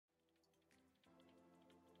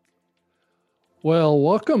Well,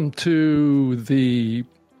 welcome to the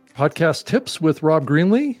podcast tips with Rob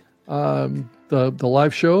Greenlee, the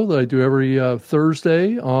live show that I do every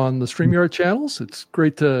Thursday on the StreamYard Channels. It's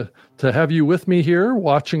great to have you with me here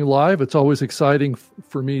watching live. It's always exciting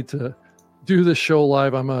for me to do this show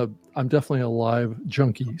live. I'm definitely a live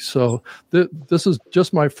junkie. So this is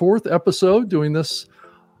just my fourth episode doing this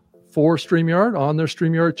for StreamYard on their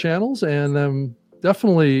StreamYard Channels, and I'm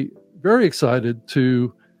definitely very excited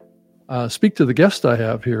to speak to the guest I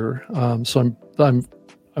have here. So I'm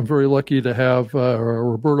very lucky to have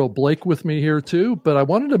Roberto Blake with me here too. But I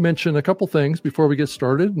wanted to mention a couple things before we get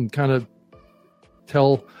started and kind of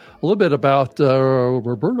tell a little bit about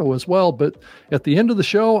Roberto as well. But at the end of the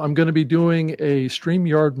show, I'm going to be doing a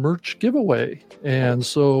StreamYard merch giveaway, and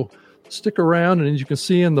so stick around. And as you can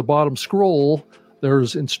see in the bottom scroll,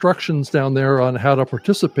 there's instructions down there on how to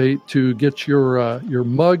participate to get your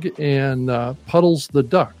mug and Puddles the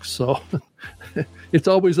duck. So it's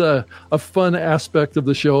always a fun aspect of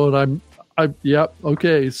the show. And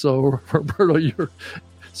okay. So Roberto,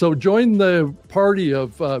 so join the party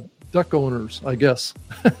of duck owners, I guess.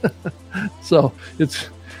 So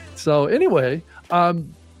anyway,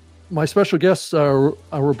 my special guest,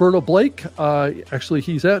 Roberto Blake. Actually,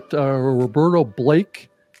 he's at Roberto Blake.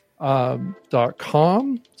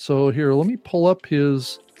 .com. So here, let me pull up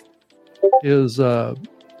his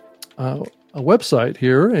website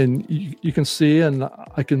here, and you can see, and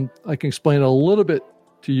I can explain a little bit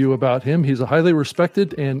to you about him. He's a highly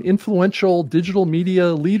respected and influential digital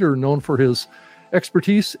media leader known for his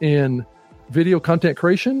expertise in video content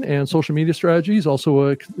creation and social media strategies.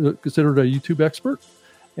 Also considered a YouTube expert,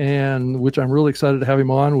 and which I'm really excited to have him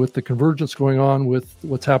on with the convergence going on with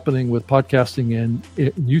what's happening with podcasting and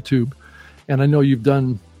YouTube. And I know you've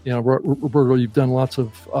done, Roberto, you've done lots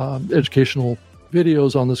of educational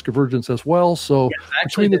videos on this convergence as well. So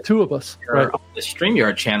between the two of us, right? The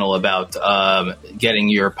StreamYard channel about getting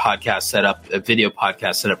your podcast set up, a video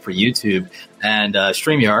podcast set up for YouTube. And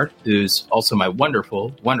StreamYard, who's also my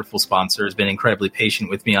wonderful, wonderful sponsor, has been incredibly patient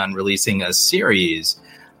with me on releasing a series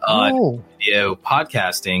video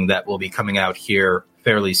podcasting that will be coming out here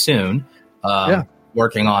fairly soon.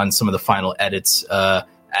 Working on some of the final edits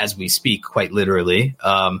as we speak, quite literally.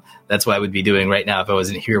 That's what I would be doing right now. If I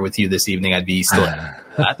wasn't here with you this evening, I'd be still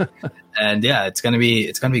that. And yeah, it's gonna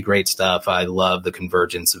be great stuff. I love the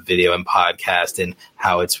convergence of video and podcast and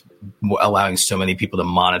how it's allowing so many people to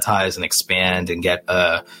monetize and expand and get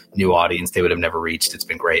a new audience they would have never reached. It's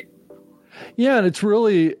been great. Yeah, and it's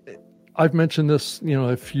really, I've mentioned this,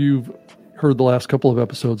 if you've heard the last couple of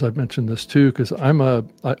episodes, I've mentioned this too, because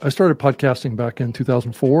I started podcasting back in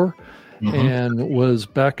 2004 and was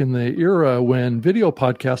back in the era when video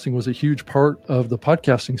podcasting was a huge part of the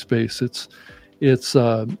podcasting space.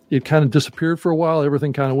 It kind of disappeared for a while.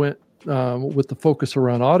 Everything kind of went with the focus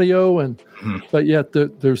around audio, but yet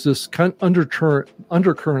there's this kind of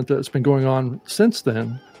undercurrent that's been going on since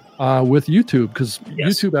then. With YouTube, because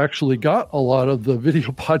YouTube actually got a lot of the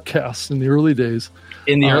video podcasts in the early days.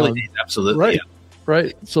 Absolutely. Right,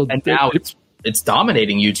 right. So and now it's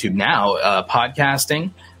dominating YouTube now.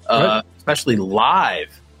 Podcasting, especially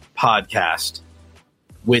live podcast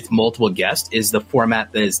with multiple guests, is the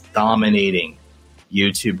format that is dominating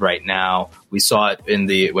YouTube right now. We saw it in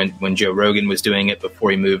when Joe Rogan was doing it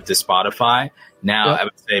before he moved to Spotify. Now I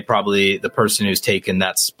would say probably the person who's taken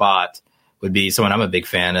that spot would be someone I'm a big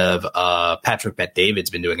fan of. Patrick Bet-David's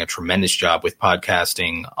been doing a tremendous job with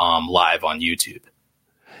podcasting live on YouTube.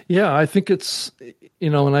 Yeah, I think it's,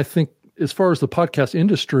 and I think as far as the podcast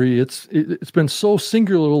industry, it's been so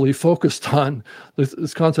singularly focused on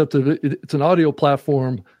this concept of it's an audio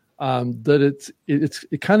platform that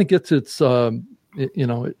it kind of gets it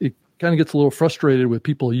kind of gets a little frustrated with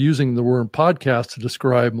people using the word podcast to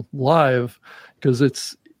describe live, because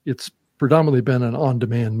it's predominantly been an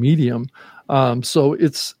on-demand medium. So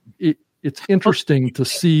it's interesting to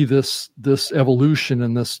see this evolution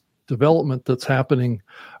and this development that's happening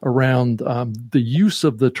around the use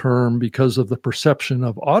of the term because of the perception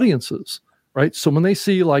of audiences, right? So when they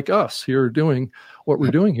see like us here doing what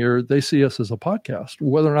we're doing here, they see us as a podcast.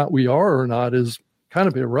 Whether or not we are or not is kind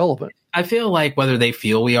of irrelevant. I feel like whether they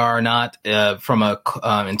feel we are or not,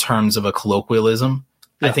 in terms of a colloquialism,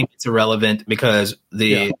 I think it's irrelevant because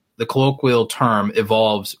the colloquial term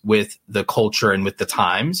evolves with the culture and with the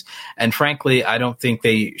times. And frankly, I don't think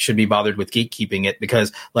they should be bothered with gatekeeping it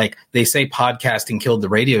because, like, they say podcasting killed the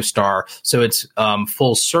radio star. So it's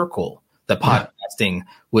full circle that podcasting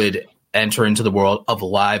would enter into the world of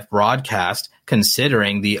live broadcast,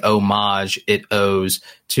 considering the homage it owes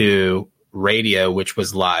to radio, which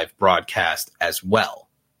was live broadcast as well.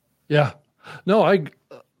 Yeah. No,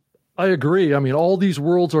 I agree. I mean, all these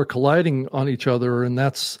worlds are colliding on each other, and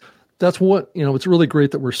that's what, it's really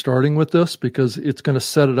great that we're starting with this, because it's going to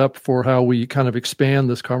set it up for how we kind of expand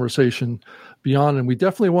this conversation beyond. And we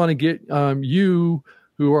definitely want to get you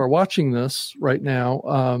who are watching this right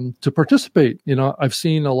now to participate. I've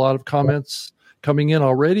seen a lot of comments coming in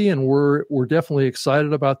already, and we're definitely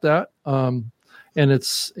excited about that. And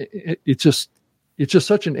it's just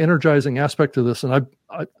such an energizing aspect of this. And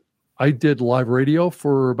I did live radio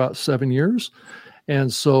for about 7 years.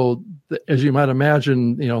 And so as you might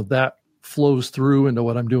imagine, that flows through into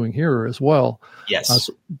what I'm doing here as well. Yes.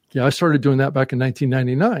 I started doing that back in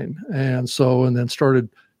 1999. And then started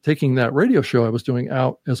taking that radio show I was doing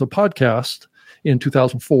out as a podcast in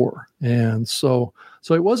 2004. And so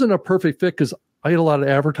it wasn't a perfect fit, because I had a lot of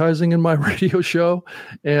advertising in my radio show.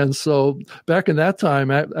 And so back in that time,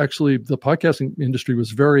 actually, the podcasting industry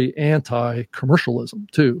was very anti-commercialism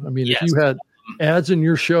too. I mean, yes. If you had ads in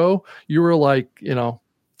your show, you were like,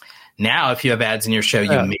 Now, if you have ads in your show, you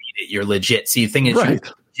made it. You're legit. See, the thing is, right.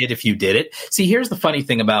 You're legit if you did it. See, here's the funny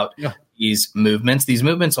thing about these movements. These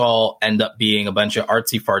movements all end up being a bunch of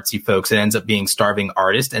artsy-fartsy folks. It ends up being starving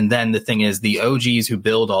artists. And then the thing is, the OGs who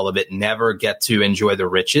build all of it never get to enjoy the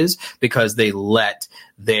riches, because they let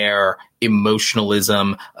their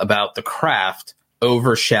emotionalism about the craft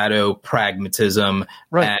overshadow pragmatism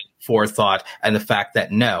and forethought, and the fact that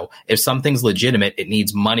if something's legitimate, it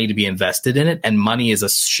needs money to be invested in it, and money is a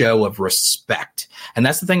show of respect. And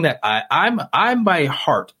that's the thing that I'm by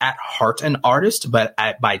heart an artist, but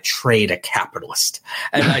by trade a capitalist.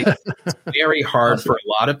 And it's very hard for a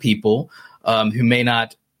lot of people who may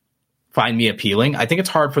not find me appealing. I think it's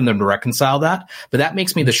hard for them to reconcile that, but that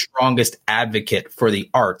makes me the strongest advocate for the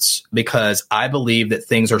arts, because I believe that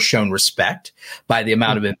things are shown respect by the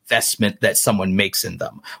amount of investment that someone makes in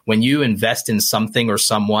them. When you invest in something or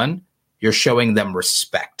someone, you're showing them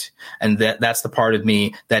respect. And that's the part of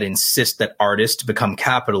me that insists that artists become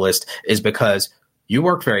capitalist, is because you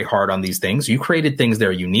worked very hard on these things. You created things that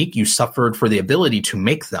are unique. You suffered for the ability to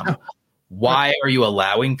make them. Why are you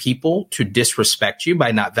allowing people to disrespect you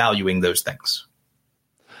by not valuing those things?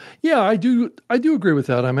 Yeah, I do agree with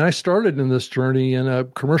that. I mean, I started in this journey in a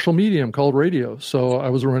commercial medium called radio. So I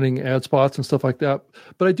was running ad spots and stuff like that.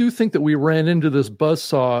 But I do think that we ran into this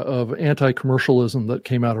buzzsaw of anti-commercialism that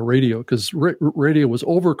came out of radio, because radio was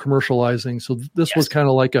over-commercializing. So this was kind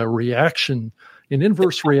of like a reaction, an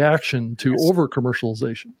inverse reaction to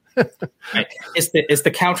over-commercialization. Right. It's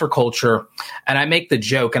the counterculture. And I make the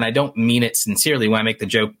joke, and I don't mean it sincerely when I make the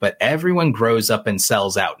joke, but everyone grows up and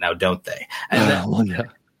sells out now, don't they? And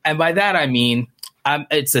and by that, I mean,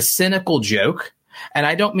 it's a cynical joke. And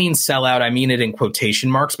I don't mean sell out. I mean it in quotation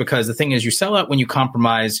marks, because the thing is, you sell out when you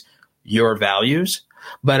compromise your values.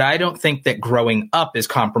 But I don't think that growing up is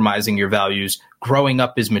compromising your values. Growing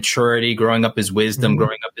up is maturity. Growing up is wisdom.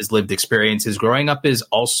 Growing up is lived experiences. Growing up is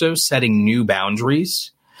also setting new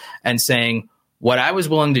boundaries and saying, what I was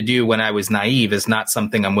willing to do when I was naive is not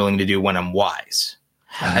something I'm willing to do when I'm wise.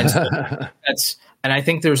 And so and I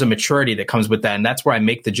think there's a maturity that comes with that. And that's where I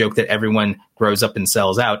make the joke that everyone grows up and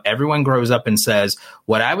sells out. Everyone grows up and says,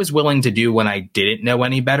 what I was willing to do when I didn't know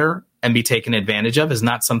any better and be taken advantage of is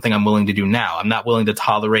not something I'm willing to do now. I'm not willing to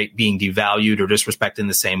tolerate being devalued or disrespected in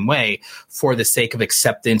the same way for the sake of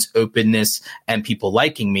acceptance, openness, and people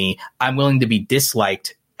liking me. I'm willing to be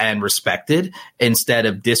disliked and respected instead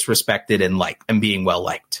of disrespected and liked and being well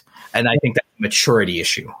liked. And I think that's a maturity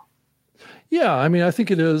issue. Yeah, I mean, I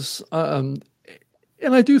think it is.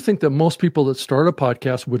 And I do think that most people that start a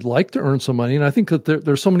podcast would like to earn some money. And I think that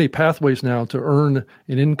there's so many pathways now to earn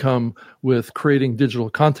an income with creating digital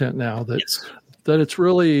content now that that it's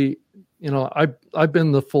really, I've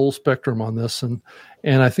been the full spectrum on this. And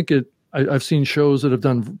I think I've seen shows that have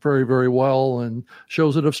done very, very well and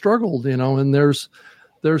shows that have struggled, and there's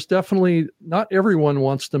definitely, not everyone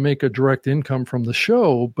wants to make a direct income from the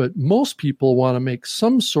show, but most people want to make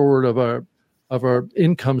some sort of a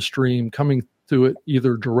income stream coming to it,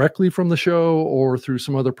 either directly from the show or through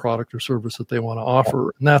some other product or service that they want to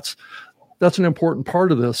offer. And that's an important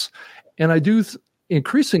part of this. And I do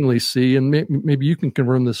increasingly see, and maybe you can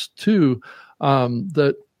confirm this too,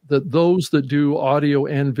 that those that do audio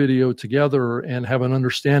and video together and have an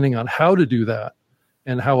understanding on how to do that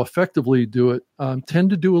and how effectively do it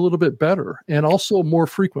tend to do a little bit better and also more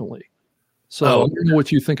frequently. So I don't know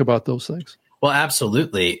what you think about those things. Well,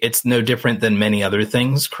 absolutely. It's no different than many other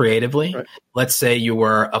things creatively. Right. Let's say you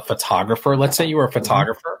were a photographer.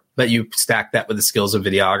 But you stack that with the skills of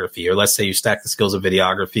videography. Or let's say you stack the skills of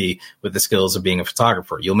videography with the skills of being a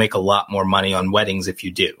photographer. You'll make a lot more money on weddings if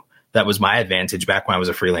you do. That was my advantage back when I was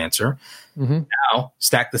a freelancer. Mm-hmm. Now,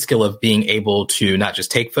 stack the skill of being able to not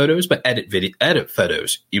just take photos, but edit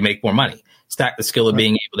photos. You make more money. Stack the skill of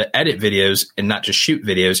being able to edit videos and not just shoot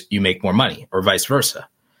videos. You make more money, or vice versa.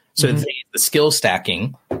 So the skill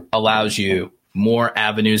stacking allows you more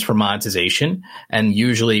avenues for monetization, and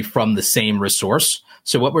usually from the same resource.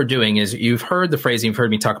 So what we're doing is, you've heard the phrase, you've heard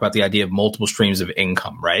me talk about the idea of multiple streams of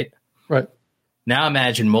income, right? Right. Now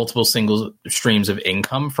imagine multiple single streams of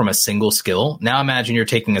income from a single skill. Now imagine you're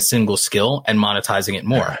taking a single skill and monetizing it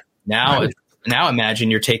more. Now imagine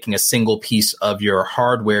you're taking a single piece of your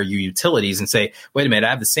hardware, your utilities, and say, wait a minute, I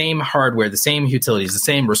have the same hardware, the same utilities, the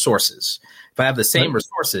same resources. If I have the same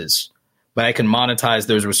resources, but I can monetize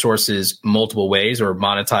those resources multiple ways, or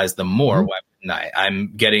monetize them more, why wouldn't I?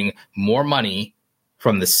 I'm getting more money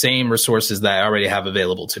from the same resources that I already have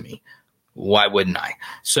available to me. Why wouldn't I?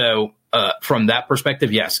 So from that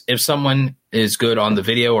perspective, yes, if someone is good on the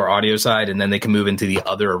video or audio side and then they can move into the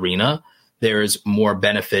other arena, there's more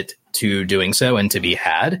benefit to doing so and to be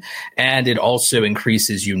had. And it also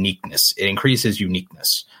increases uniqueness.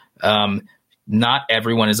 Not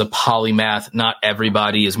everyone is a polymath. Not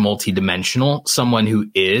everybody is multidimensional. Someone who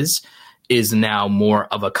is now more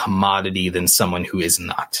of a commodity than someone who is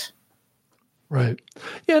not. Right.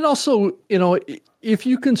 Yeah, and also, if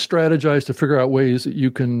you can strategize to figure out ways that you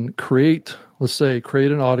can create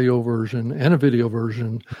an audio version and a video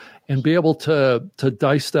version, and be able to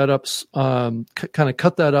dice that up, kind of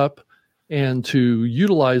cut that up, and to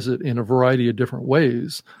utilize it in a variety of different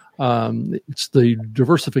ways. It's the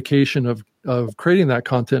diversification of creating that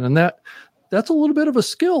content, and that's a little bit of a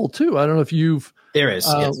skill too. I don't know if there is.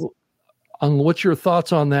 Yes. On what's your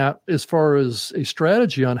thoughts on that, as far as a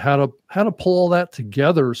strategy on how to pull all that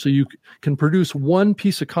together, so you can produce one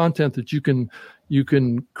piece of content that you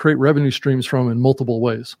can create revenue streams from in multiple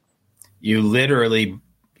ways. You literally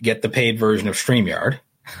get the paid version of StreamYard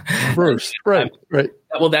first, right?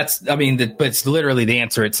 Well, but it's literally the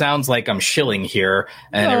answer. It sounds like I'm shilling here.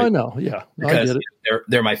 And I know. Yeah, because I get it.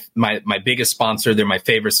 They're my biggest sponsor. They're my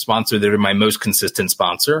favorite sponsor. They're my most consistent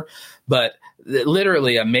sponsor. But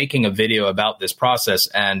literally, I'm making a video about this process.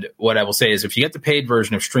 And what I will say is, if you get the paid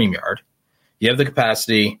version of StreamYard, you have the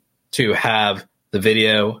capacity to have the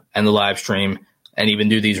video and the live stream and even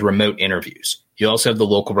do these remote interviews. You also have the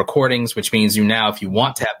local recordings, which means if you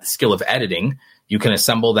want to have the skill of editing, you can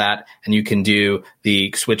assemble that and you can do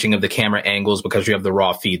the switching of the camera angles because you have the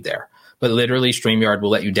raw feed there. But literally, StreamYard will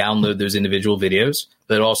let you download those individual videos,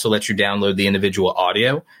 but it also lets you download the individual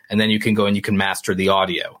audio, and then you can go and you can master the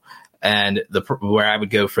audio. And where I would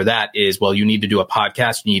go for that is, you need to do a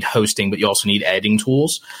podcast, you need hosting, but you also need editing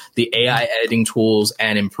tools. The AI editing tools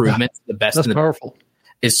and improvements, the best. That's powerful.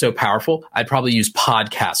 Is so powerful. I'd probably use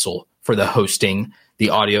Podcastle for the hosting, the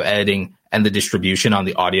audio editing, and the distribution on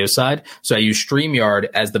the audio side. So I use StreamYard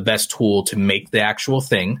as the best tool to make the actual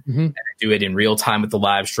thing. And I do it in real time with the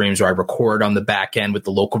live streams, or I record on the back end with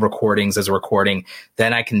the local recordings as a recording.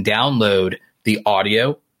 Then I can download the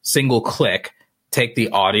audio, single click, take the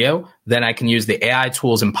audio. Then I can use the AI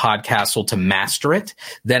tools in Podcastle to master it.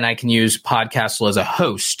 Then I can use Podcastle as a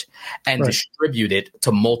host and distribute it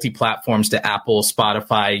to multi-platforms, to Apple,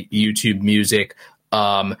 Spotify, YouTube Music,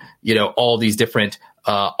 all these different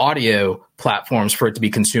audio platforms for it to be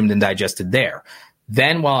consumed and digested there.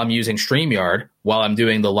 Then while I'm using StreamYard, while I'm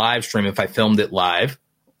doing the live stream, if I filmed it live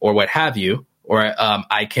or what have you, or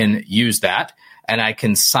I can use that and I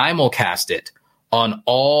can simulcast it on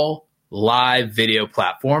all live video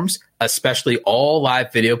platforms, especially all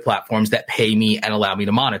live video platforms that pay me and allow me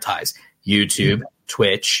to monetize. YouTube,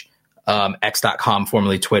 Twitch, X.com,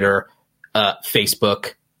 formerly Twitter,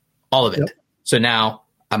 Facebook, all of it. So now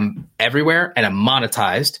I'm everywhere and I'm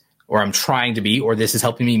monetized, or I'm trying to be, or this is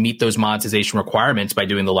helping me meet those monetization requirements by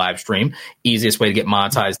doing the live stream. Easiest way to get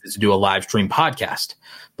monetized is to do a live stream podcast,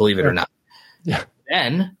 believe it or not.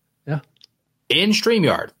 Then in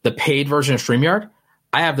StreamYard, the paid version of StreamYard,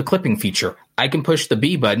 I have the clipping feature. I can push the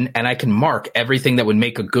B button and I can mark everything that would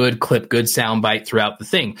make a good clip, good sound bite throughout the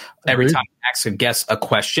thing. Every time I ask a guest a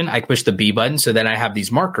question, I push the B button. So then I have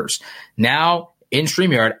these markers. Now in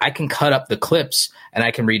StreamYard, I can cut up the clips and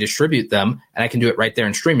I can redistribute them, and I can do it right there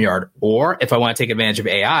in StreamYard. Or if I want to take advantage of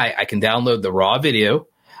AI, I can download the raw video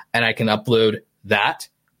and I can upload that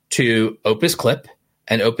to Opus Clip,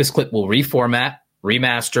 and Opus Clip will reformat,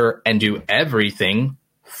 remaster, and do everything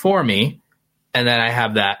for me. And then I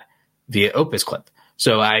have that via Opus Clip.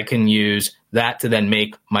 So I can use that to then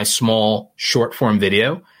make my small short form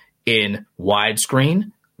video in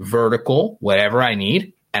widescreen, vertical, whatever I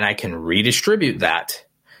need. And I can redistribute that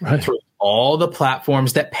through all the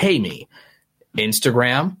platforms that pay me.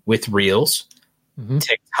 Instagram with Reels,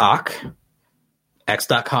 TikTok,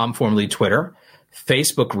 X.com, formerly Twitter,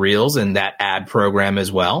 Facebook Reels, and that ad program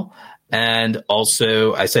as well. And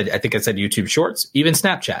also, I think I said YouTube Shorts, even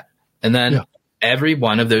Snapchat. And then every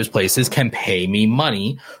one of those places can pay me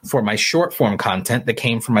money for my short form content that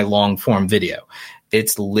came from my long form video.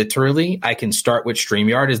 It's literally, I can start with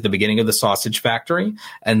StreamYard as the beginning of the sausage factory.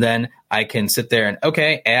 And then I can sit there and,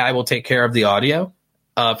 okay, AI will take care of the audio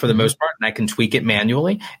for the most part, and I can tweak it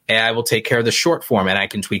manually. AI will take care of the short form, and I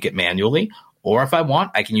can tweak it manually. Or if I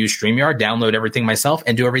want, I can use StreamYard, download everything myself,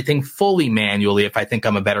 and do everything fully manually if I think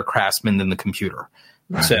I'm a better craftsman than the computer.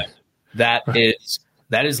 Right. So that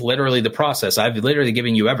is literally the process. I've literally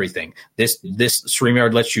given you everything. This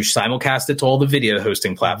StreamYard lets you simulcast it to all the video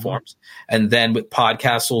hosting platforms. And then with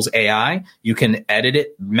Podcastle's AI, you can edit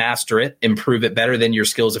it, master it, improve it better than your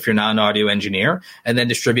skills if you're not an audio engineer, and then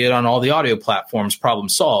distribute it on all the audio platforms, problem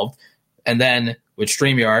solved. And then with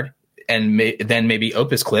StreamYard and then maybe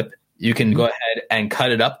Opus Clip, you can go ahead and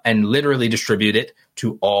cut it up and literally distribute it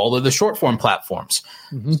to all of the short form platforms.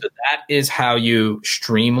 So that is how you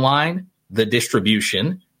streamline the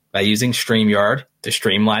distribution by using StreamYard to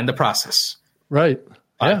streamline the process. Right.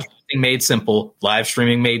 Podcasting made simple, live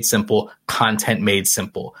streaming made simple, content made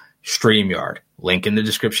simple. StreamYard, link in the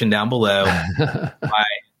description down below.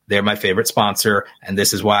 They're my favorite sponsor, and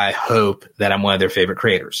this is why I hope that I'm one of their favorite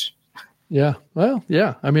creators. Yeah. Well,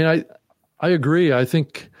 yeah. I mean, I agree. I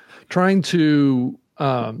think trying to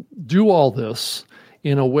do all this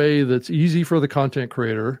in a way that's easy for the content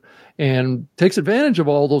creator and takes advantage of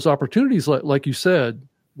all those opportunities, like you said,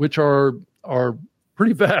 which are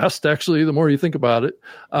pretty vast, actually, the more you think about it,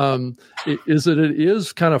 is that it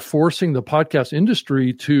is kind of forcing the podcast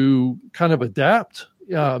industry to kind of adapt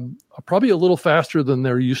probably a little faster than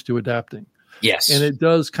they're used to adapting. Yes. And it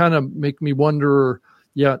does kind of make me wonder,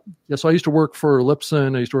 so I used to work for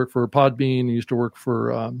Libsyn, I used to work for Podbean, I used to work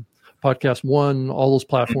for Podcast One, all those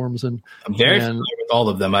platforms. And I'm very familiar with all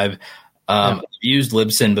of them. I've used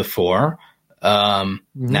Libsyn before.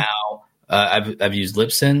 Now I've used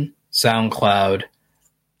Libsyn, SoundCloud,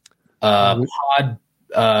 Podbean.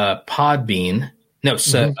 No,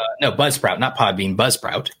 Buzzsprout, not Podbean,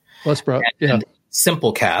 Buzzsprout. And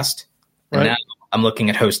Simplecast. And now I'm looking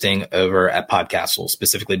at hosting over at Podcastle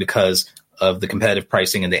specifically because of the competitive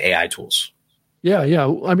pricing and the AI tools. Yeah.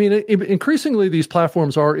 I mean, increasingly these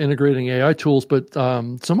platforms are integrating AI tools, but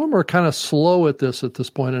some of them are kind of slow at this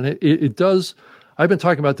point. And it does. I've been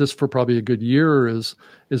talking about this for probably a good year. Is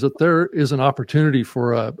that there is an opportunity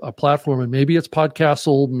for a platform, and maybe it's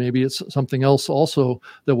Podcastle, maybe it's something else also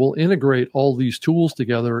that will integrate all these tools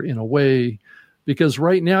together in a way. Because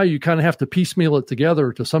right now you kind of have to piecemeal it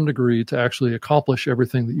together to some degree to actually accomplish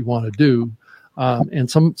everything that you want to do. And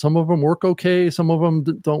some of them work okay, some of them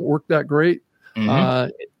don't work that great.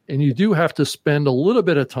 And you do have to spend a little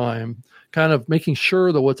bit of time kind of making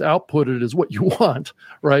sure that what's outputted is what you want,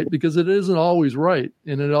 right? Because it isn't always right.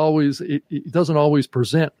 And it doesn't always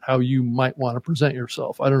present how you might want to present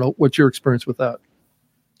yourself. I don't know. What's your experience with that?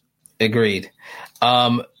 Agreed.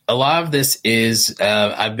 A lot of this is,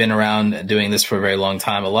 I've been around doing this for a very long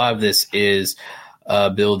time. A lot of this is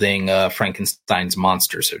building Frankenstein's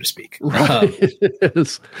monster, so to speak. Right. It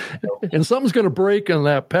is. And something's going to break on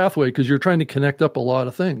that pathway because you're trying to connect up a lot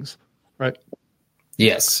of things, right?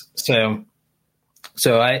 Yes. So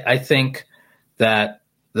I think that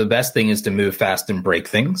the best thing is to move fast and break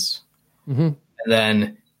things. And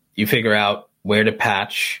then you figure out where to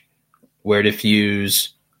patch, where to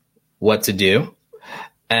fuse, what to do.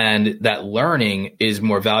 And that learning is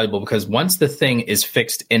more valuable because once the thing is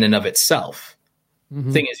fixed in and of itself,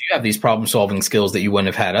 the thing is, you have these problem-solving skills that you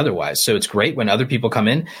wouldn't have had otherwise. So it's great when other people come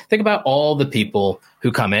in. Think about all the people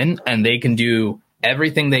who come in and they can do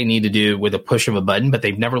everything they need to do with a push of a button, but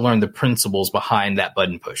they've never learned the principles behind that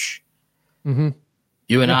button push. You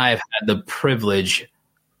and I have had the privilege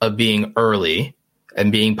of being early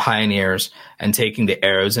and being pioneers and taking the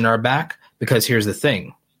arrows in our back, because here's the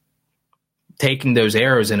thing. Taking those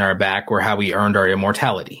arrows in our back were how we earned our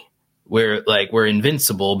immortality. We're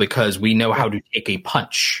invincible because we know how to take a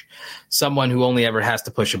punch. Someone who only ever has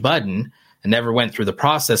to push a button and never went through the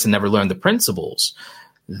process and never learned the principles,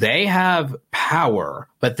 they have power,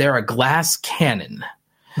 but they're a glass cannon.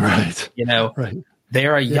 Right.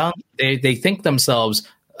 They're a young, they think themselves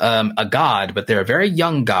a god, but they're a very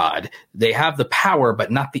young god. They have the power,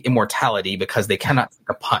 but not the immortality because they cannot take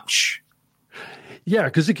a punch. Yeah,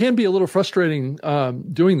 because it can be a little frustrating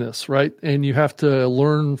doing this, right? And you have to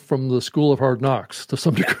learn from the school of hard knocks to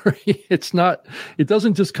some degree. It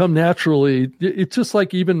doesn't just come naturally. It's just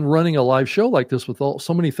like even running a live show like this with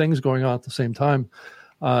so many things going on at the same time.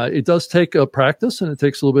 It does take a practice, and it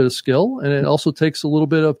takes a little bit of skill, and it also takes a little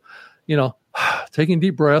bit of, taking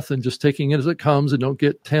deep breath and just taking it as it comes, and don't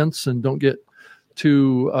get tense and don't get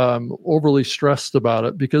too overly stressed about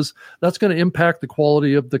it, because that's going to impact the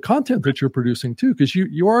quality of the content that you're producing too. Because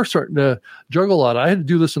you are starting to juggle a lot. I had to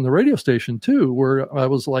do this in the radio station too, where I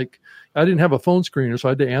was like, I didn't have a phone screener, so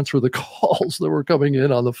I had to answer the calls that were coming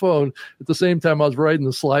in on the phone. At the same time, I was writing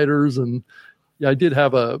the sliders, and I did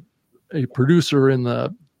have a producer in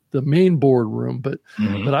the main boardroom, but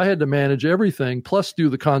I had to manage everything, plus do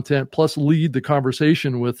the content, plus lead the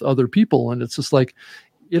conversation with other people. And it's just like,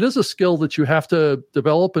 it is a skill that you have to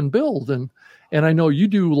develop and build. And I know you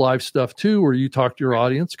do live stuff too, where you talk to your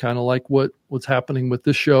audience, kind of like what's happening with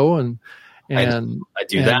this show. And I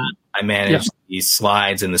do that. I manage these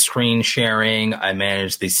slides and the screen sharing. I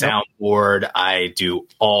manage the soundboard. I do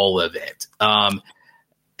all of it.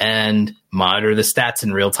 And monitor the stats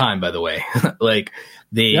in real time, by the way.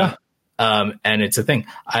 And it's a thing.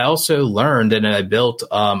 I also learned, and I built,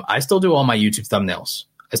 I still do all my YouTube thumbnails.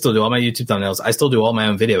 I still do all my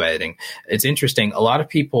own video editing. It's interesting. A lot of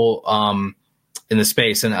people in the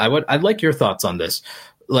space, and I'd like your thoughts on this.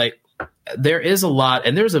 Like, there is a lot,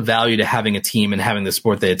 and there's a value to having a team and having the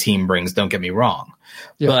support that a team brings. Don't get me wrong.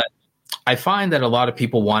 Yeah. But I find that a lot of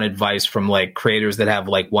people want advice from like creators that have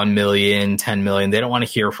like 1 million, 10 million. They don't want to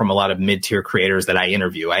hear from a lot of mid-tier creators that I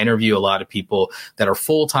interview. I interview a lot of people that are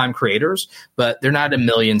full-time creators, but they're not 1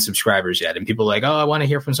 million subscribers yet. And people are like, oh, I want to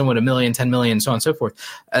hear from someone 1 million, 10 million, so on and so forth.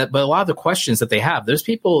 But a lot of the questions that they have, those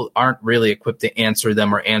people aren't really equipped to answer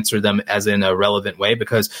them, or answer them as in a relevant way,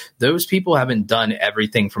 because those people haven't done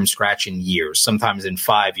everything from scratch in years, sometimes in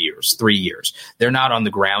 5 years, 3 years. They're not on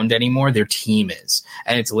the ground anymore. Their team is.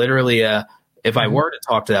 And it's literally if I were to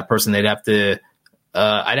talk to that person, I'd have to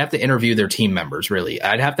interview their team members, really.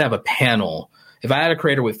 I'd have to have a panel. If I had a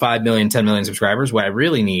creator with 5 million, 10 million subscribers, what I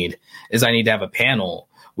really need is I need to have a panel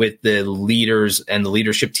with the leaders and the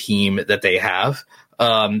leadership team that they have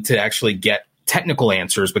to actually get technical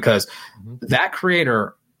answers, because that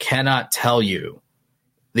creator cannot tell you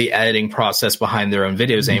the editing process behind their own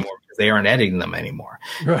videos anymore, because they aren't editing them anymore.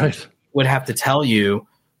 Right. Would have to tell you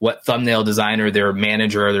what thumbnail designer their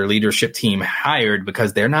manager or their leadership team hired,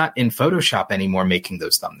 because they're not in Photoshop anymore making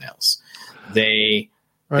those thumbnails. They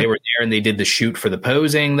were there and they did the shoot for the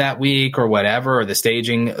posing that week or whatever, or the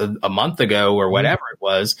staging a month ago or whatever it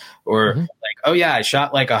was, or like, oh yeah, I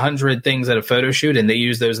shot like 100 things at a photo shoot and they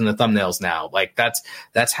use those in the thumbnails now. Like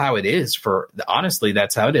that's how it is. Honestly,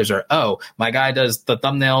 that's how it is. Or, oh, my guy does the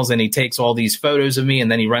thumbnails and he takes all these photos of me and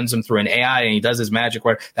then he runs them through an AI and he does his magic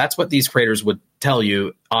work. That's what these creators would tell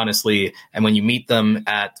you, honestly. And when you meet them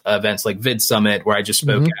at events like Vid Summit, where I just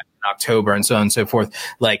spoke at in October, and so on and so forth,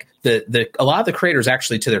 like a lot of the creators,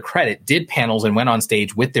 actually, to their credit, did panels and went on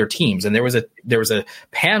stage with their teams. And there was a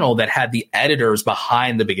panel that had the editors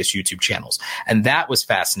behind the biggest YouTube channels, and that was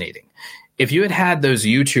fascinating. If you had those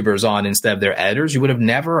YouTubers on instead of their editors, you would have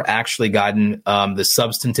never actually gotten the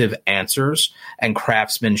substantive answers and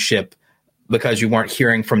craftsmanship, because you weren't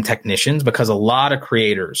hearing from technicians. Because a lot of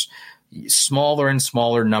creators, smaller and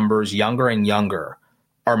smaller numbers, younger and younger,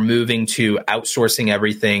 are moving to outsourcing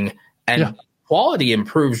everything, and quality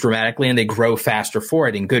improves dramatically, and they grow faster for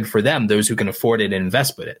it, and good for them, those who can afford it and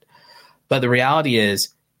invest with it. But the reality is,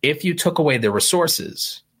 if you took away the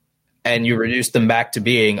resources and you reduced them back to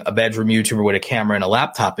being a bedroom YouTuber with a camera and a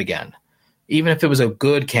laptop again, even if it was a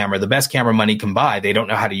good camera, the best camera money can buy, they don't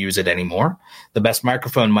know how to use it anymore. The best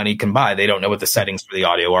microphone money can buy, they don't know what the settings for the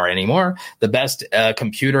audio are anymore. The best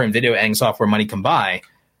computer and video editing software money can buy.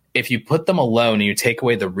 If you put them alone and you take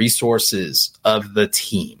away the resources of the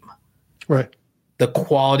team, right, the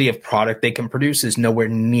quality of product they can produce is nowhere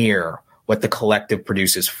near what the collective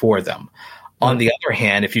produces for them. On the other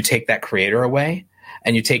hand, if you take that creator away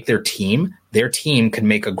and you take their team can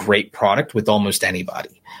make a great product with almost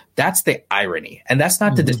anybody. That's the irony. And that's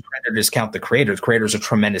not to discredit or discount the creators. Creators are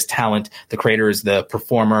tremendous talent. The creator is the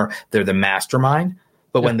performer. They're the mastermind.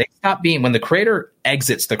 But when the creator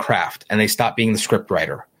exits the craft and they stop being the script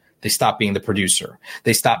writer, they stop being the producer,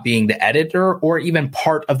 they stop being the editor or even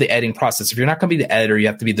part of the editing process. If you're not going to be the editor, you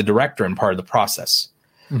have to be the director and part of the process.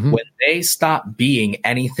 When they stop being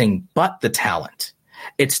anything but the talent,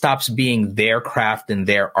 it stops being their craft and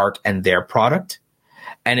their art and their product,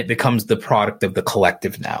 and it becomes the product of the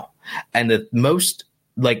collective now. And the most,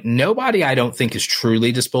 like, nobody I don't think is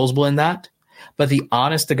truly disposable in that. But the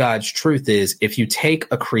honest to God's truth is, if you take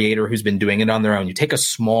a creator who's been doing it on their own, you take a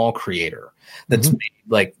small creator that's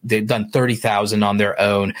like they've done 30,000 on their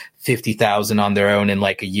own, 50,000 on their own in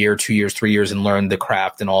like a year, 2 years, 3 years, and learned the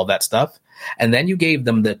craft and all that stuff. And then you gave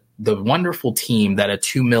them the wonderful team that a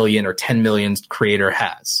 2 million or 10 million creator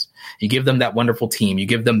has. You give them that wonderful team. You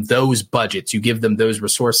give them those budgets. You give them those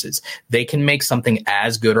resources. They can make something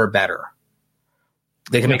as good or better.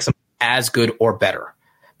 They can make something as good or better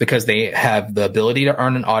because they have the ability to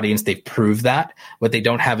earn an audience. They've proved that. What they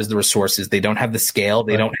don't have is the resources. They don't have the scale.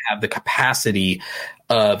 They don't have the capacity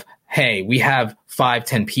of, hey, we have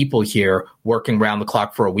 5-10 people here working around the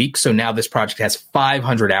clock for a week. So now this project has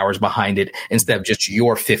 500 hours behind it instead of just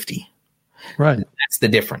your 50. Right. That's the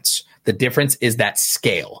difference. The difference is that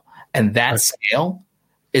scale. And that scale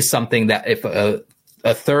is something that if a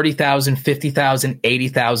 30,000, 50,000,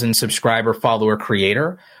 80,000 subscriber follower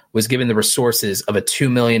creator was given the resources of a 2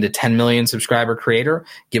 million to 10 million subscriber creator,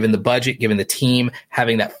 given the budget, given the team,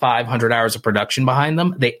 having that 500 hours of production behind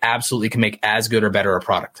them, they absolutely can make as good or better a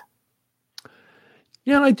product.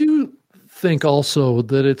 Yeah, and I do think also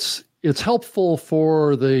that it's helpful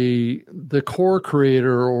for the core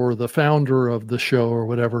creator or the founder of the show or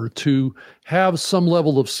whatever to have some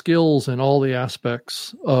level of skills in all the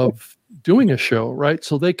aspects of doing a show, right?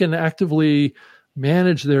 So they can actively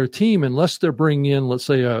manage their team unless they're bringing in, let's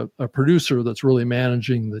say, a producer that's really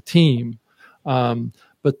managing the team.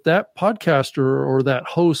 But that podcaster or that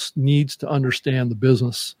host needs to understand the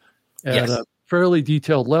business at a fairly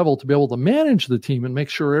detailed level to be able to manage the team and make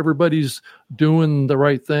sure everybody's doing the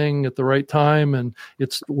right thing at the right time and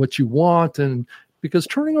it's what you want. And because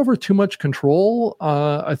turning over too much control,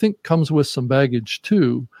 I think comes with some baggage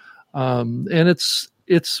too. And it's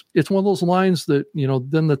one of those lines that,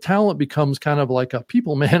 then the talent becomes kind of like a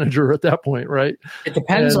people manager at that point, right? It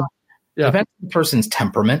depends on the person's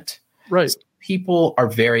temperament. Right. People are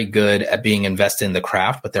very good at being invested in the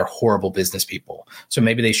craft, but they're horrible business people. So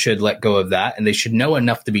maybe they should let go of that, and they should know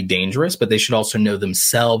enough to be dangerous, but they should also know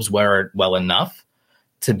themselves well enough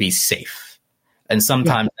to be safe. And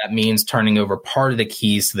sometimes that means turning over part of the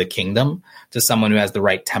keys to the kingdom to someone who has the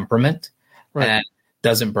right temperament and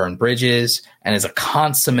doesn't burn bridges and is a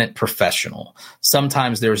consummate professional.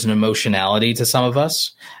 Sometimes there's an emotionality to some of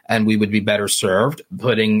us, and we would be better served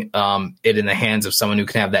putting it in the hands of someone who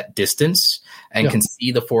can have that distance and can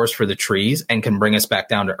see the forest for the trees and can bring us back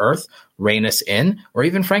down to earth, rein us in, or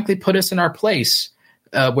even frankly put us in our place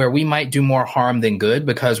where we might do more harm than good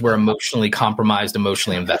because we're emotionally compromised,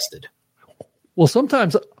 emotionally invested. Well,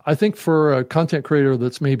 sometimes I think for a content creator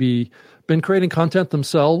that's maybe been creating content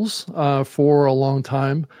themselves for a long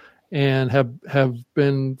time and have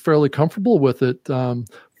been fairly comfortable with it,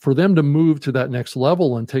 for them to move to that next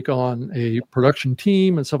level and take on a production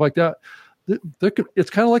team and stuff like that, it's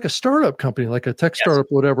kind of like a startup company, like a tech startup,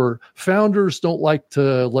 whatever. Founders don't like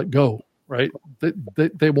to let go, right?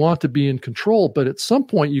 They want to be in control, but at some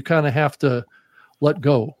point you kind of have to let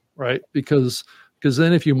go, right? Because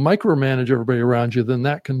then if you micromanage everybody around you, then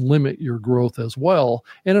that can limit your growth as well.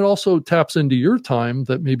 And it also taps into your time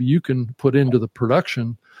that maybe you can put into the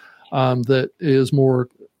production that is more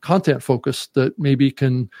content focused, that maybe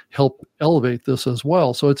can help elevate this as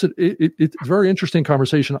well. So it's a very interesting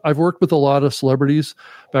conversation. I've worked with a lot of celebrities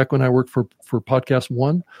back when I worked for Podcast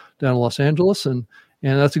One down in Los Angeles. And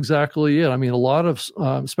that's exactly it. I mean, a lot of,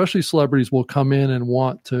 especially celebrities, will come in and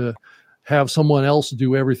want to have someone else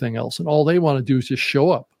do everything else. And all they want to do is just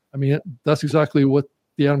show up. I mean, that's exactly what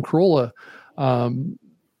the Adam Carolla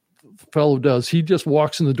fellow does. He just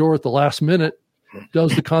walks in the door at the last minute,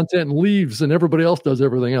 does the content and leaves, and everybody else does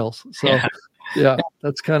everything else. So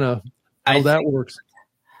that's kind of how that works.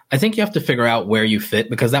 I think you have to figure out where you fit,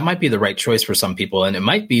 because that might be the right choice for some people. And it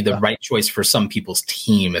might be the right choice for some people's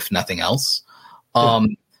team, if nothing else.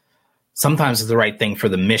 Sometimes it's the right thing for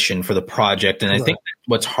the mission, for the project. And I think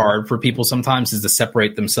what's hard for people sometimes is to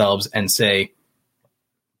separate themselves and say,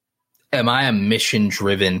 am I a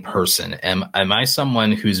mission-driven person? Am I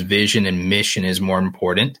someone whose vision and mission is more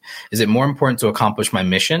important? Is it more important to accomplish my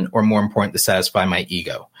mission or more important to satisfy my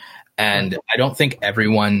ego? And I don't think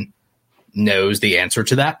everyone knows the answer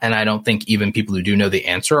to that. And I don't think even people who do know the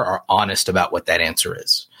answer are honest about what that answer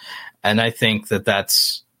is. And I think that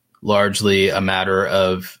that's largely a matter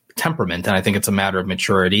of temperament. And I think it's a matter of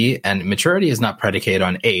maturity. And maturity is not predicated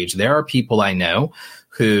on age. There are people I know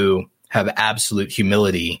who have absolute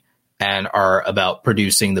humility and are about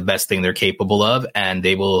producing the best thing they're capable of, and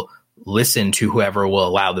they will listen to whoever will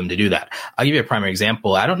allow them to do that. I'll give you a primary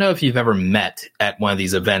example. I don't know if you've ever met at one of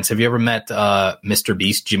these events. Have you ever met Mr.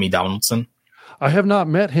 Beast, Jimmy Donaldson? I have not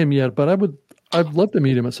met him yet, but I'd love to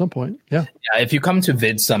meet him at some point. Yeah. Yeah, if you come to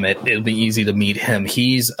Vid Summit, it'll be easy to meet him.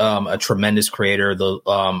 He's a tremendous creator.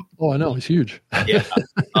 I know, he's huge. Yeah.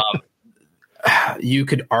 You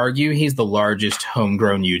could argue he's the largest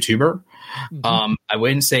homegrown YouTuber. Mm-hmm. I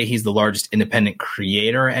wouldn't say he's the largest independent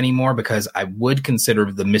creator anymore, because I would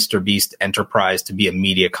consider the Mr. Beast enterprise to be a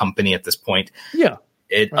media company at this point. Yeah.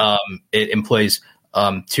 It employs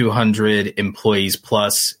 200 employees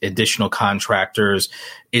plus additional contractors,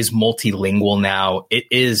 is multilingual now. It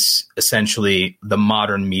is essentially the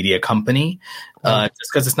modern media company, just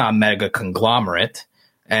because it's not a mega conglomerate.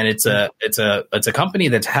 And it's a company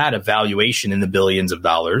that's had a valuation in the billions of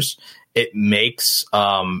dollars. It makes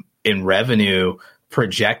in revenue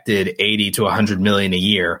projected 80 to 100 million a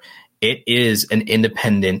year. It is an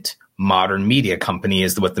independent modern media company,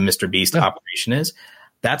 is what the Mr. Beast operation is.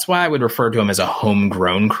 That's why I would refer to him as a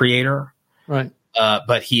homegrown creator. Right.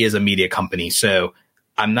 But he is a media company. So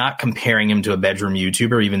I'm not comparing him to a bedroom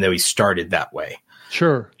YouTuber, even though he started that way.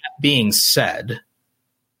 Sure. That being said,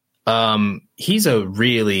 he's a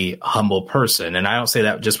really humble person. And I don't say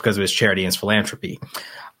that just because of his charity and his philanthropy.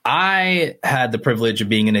 I had the privilege of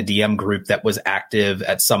being in a DM group that was active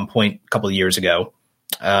at some point a couple of years ago.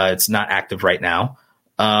 It's not active right now.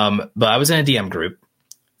 But I was in a DM group.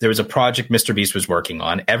 There was a project Mr. Beast was working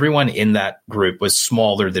on. Everyone in that group was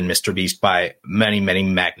smaller than Mr. Beast by many, many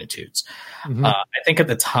magnitudes. Mm-hmm. I think at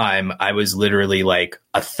the time I was literally like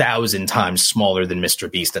 1,000 times smaller than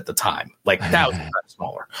Mr. Beast at the time, like 1,000 times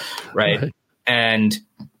smaller. Right. And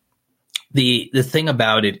the thing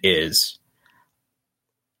about it is,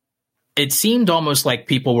 it seemed almost like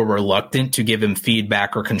people were reluctant to give him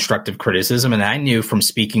feedback or constructive criticism. And I knew from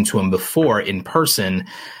speaking to him before in person,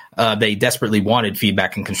 they desperately wanted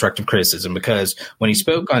feedback and constructive criticism, because when he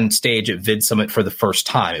spoke on stage at Vid Summit for the first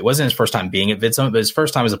time, it wasn't his first time being at Vid Summit, but his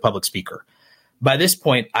first time as a public speaker. By this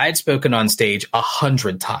point, I had spoken on stage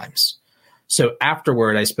 100 times. So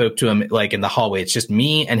afterward, I spoke to him like in the hallway. It's just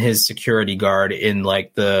me and his security guard in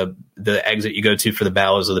like the exit you go to for the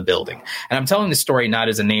bowels of the building. And I'm telling this story not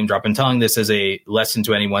as a name drop. I'm telling this as a lesson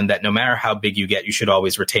to anyone that no matter how big you get, you should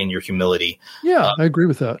always retain your humility. Yeah, I agree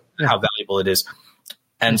with that. Yeah. How valuable it is.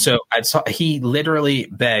 And so he literally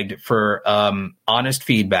begged for honest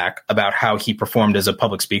feedback about how he performed as a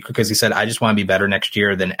public speaker, because he said, I just want to be better next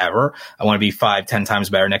year than ever. I want to be 5-10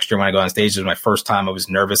 times better next year when I go on stage. This was my first time. I was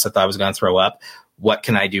nervous. I thought I was going to throw up. What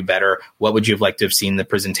can I do better? What would you have liked to have seen in the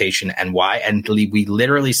presentation, and why? And we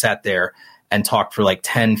literally sat there and talked for like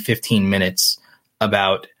 10, 15 minutes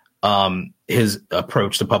about his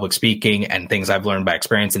approach to public speaking and things I've learned by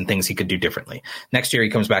experience and things he could do differently. Next year, he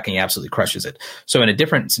comes back and he absolutely crushes it. So in a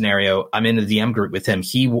different scenario, I'm in the DM group with him.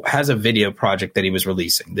 He has a video project that he was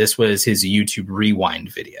releasing. This was his YouTube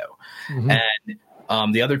Rewind video. Mm-hmm.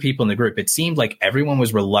 And the other people in the group, it seemed like everyone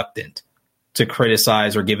was reluctant to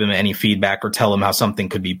criticize or give him any feedback or tell him how something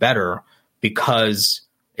could be better, because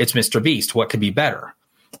it's Mr. Beast. What could be better?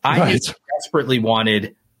 I desperately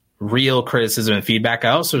wanted real criticism and feedback. I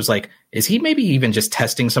also was like, is he maybe even just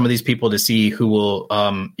testing some of these people to see who will,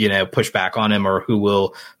 push back on him or who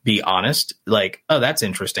will be honest? Like, oh, that's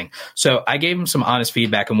interesting. So I gave him some honest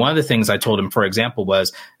feedback. And one of the things I told him, for example,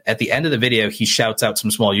 was at the end of the video, he shouts out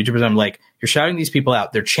some small YouTubers. I'm like, you're shouting these people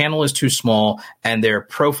out. Their channel is too small and their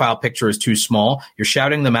profile picture is too small. You're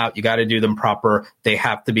shouting them out. You got to do them proper. They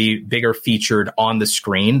have to be bigger featured on the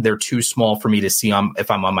screen. They're too small for me to see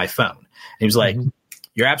if I'm on my phone. And he was like,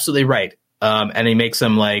 you're absolutely right. And he makes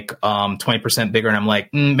them like 20% bigger. And I'm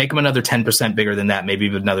like, make them another 10% bigger than that, maybe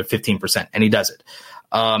another 15%. And he does it.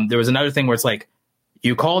 There was another thing where it's like,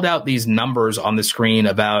 you called out these numbers on the screen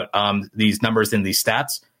about these numbers and these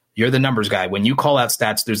stats. You're the numbers guy. When you call out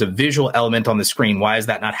stats, there's a visual element on the screen. Why is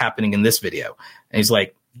that not happening in this video? And he's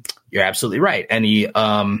like, you're absolutely right. And he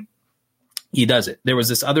does it. There was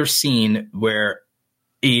this other scene where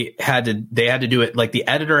they had to do it, like the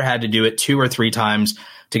editor had to do it 2 or 3 times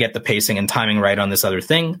to get the pacing and timing right on this other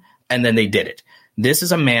thing. And then they did it. This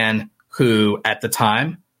is a man who at the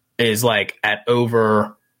time is like at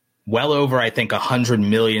well over, I think 100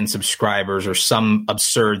 million subscribers or some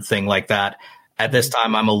absurd thing like that. At this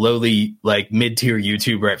time, I'm a lowly, like mid-tier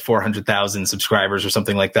YouTuber at 400,000 subscribers or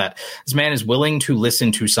something like that. This man is willing to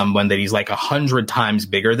listen to someone that he's like 100 times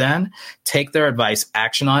bigger than, take their advice,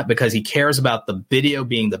 action on it, because he cares about the video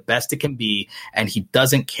being the best it can be. And he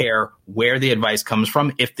doesn't care where the advice comes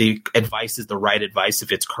from, if the advice is the right advice,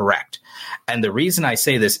 if it's correct. And the reason I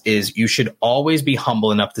say this is you should always be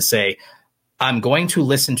humble enough to say, I'm going to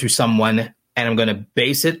listen to someone and I'm going to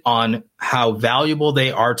base it on how valuable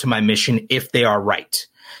they are to my mission if they are right.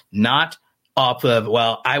 Not off of,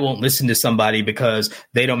 well, I won't listen to somebody because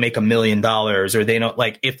they don't make $1 million or they don't,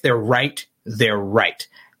 like, if they're right, they're right.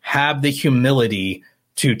 Have the humility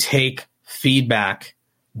to take feedback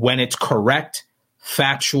when it's correct,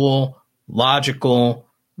 factual, logical,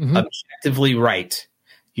 objectively right.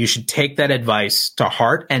 You should take that advice to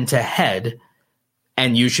heart and to head,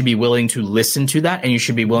 and you should be willing to listen to that, and you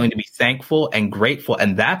should be willing to be thankful and grateful.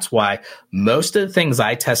 And that's why most of the things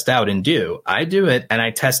I test out and do, I do it and I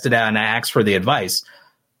test it out and I ask for the advice,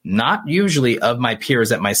 not usually of my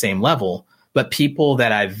peers at my same level, but people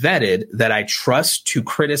that I've vetted that I trust to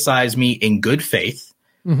criticize me in good faith,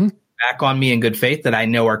 back on me in good faith, that I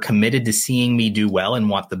know are committed to seeing me do well and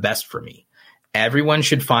want the best for me. Everyone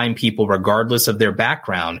should find people, regardless of their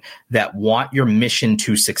background, that want your mission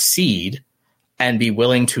to succeed and be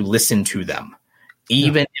willing to listen to them.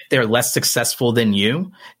 Even if they're less successful than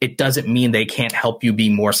you, it doesn't mean they can't help you be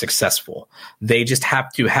more successful. They just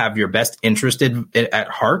have to have your best interest at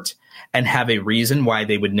heart and have a reason why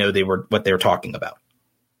they would know what they were talking about.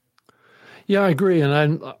 Yeah, I agree.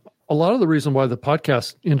 And a lot of the reason why the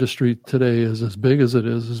podcast industry today is as big as it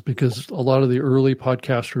is because a lot of the early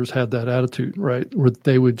podcasters had that attitude, right? Where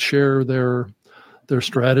they would share their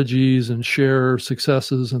strategies and share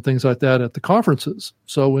successes and things like that at the conferences.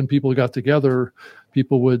 So when people got together,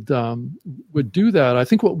 people would do that. I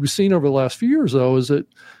think what we've seen over the last few years, though, is that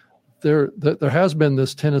there has been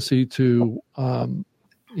this tendency to,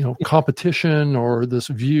 competition, or this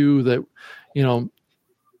view that,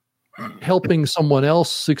 helping someone else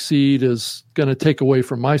succeed is going to take away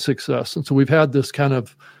from my success. And so we've had this kind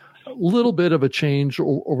of little bit of a change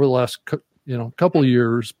over the last, couple of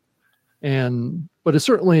years. But it's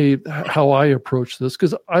certainly how I approach this,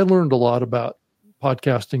 because I learned a lot about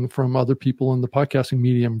podcasting from other people in the podcasting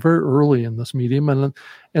medium very early in this medium.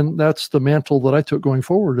 And that's the mantle that I took going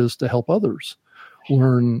forward, is to help others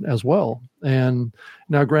learn as well. And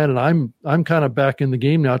now, granted, I'm kind of back in the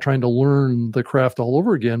game now, trying to learn the craft all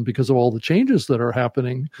over again because of all the changes that are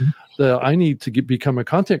happening. That I need to become a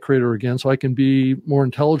content creator again, so I can be more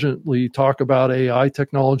intelligently talk about AI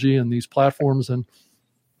technology and these platforms, and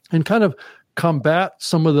kind of combat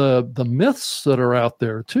some of the myths that are out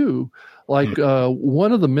there too. Like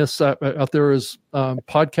one of the myths out there is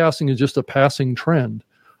podcasting is just a passing trend.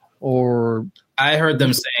 Or I heard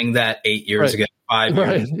them saying that 8 years ago, 5 years.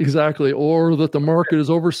 Right, exactly. Or that the market is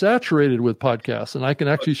oversaturated with podcasts. And I can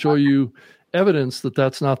actually show you evidence that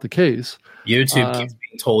that's not the case. YouTube keeps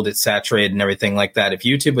being told it's saturated and everything like that. If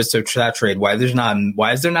YouTube was so saturated, why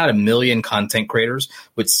is there not a million content creators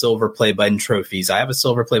with silver play button trophies? I have a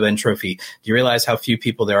silver play button trophy. Do you realize how few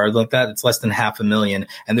people there are like that? It's less than 500,000,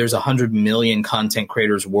 and there's 100 million content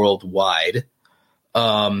creators worldwide.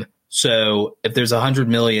 So if there's 100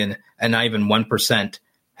 million and not even 1%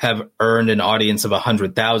 have earned an audience of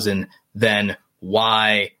 100,000, then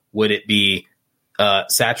why would it be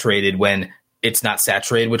saturated when it's not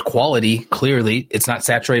saturated with quality? Clearly, it's not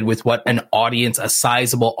saturated with what a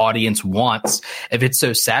sizable audience wants. If it's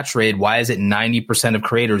so saturated, why is it 90% of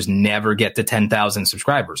creators never get to 10,000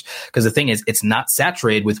 subscribers? Because the thing is, it's not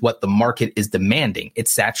saturated with what the market is demanding.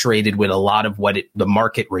 It's saturated with a lot of what the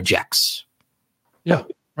market rejects. Yeah.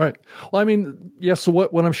 Right. Well, I mean, so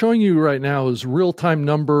what I'm showing you right now is real-time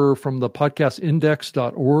number from the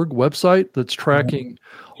podcastindex.org website that's tracking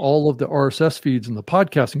all of the RSS feeds in the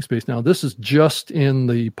podcasting space. Now, this is just in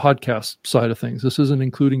the podcast side of things. This isn't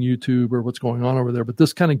including YouTube or what's going on over there, but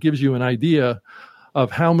this kind of gives you an idea of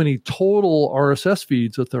how many total RSS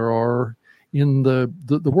feeds that there are in the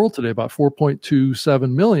world today, about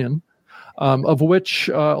 4.27 million, of which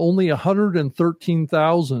only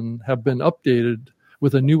 113,000 have been updated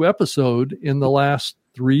with a new episode in the last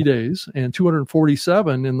 3 days, and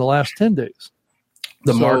 247 in the last 10 days.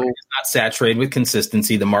 The market is not saturated with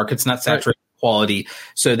consistency. The market's not saturated with quality.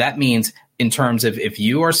 So that means, in terms of, if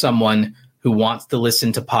you are someone who wants to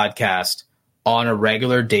listen to podcasts on a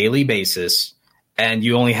regular daily basis, and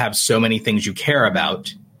you only have so many things you care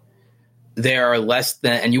about, there are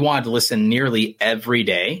and you want to listen nearly every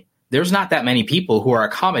day, there's not that many people who are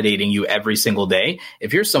accommodating you every single day.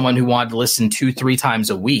 If you're someone who wanted to listen 2-3 times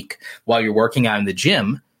a week while you're working out in the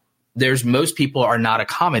gym, most people are not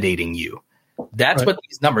accommodating you. That's what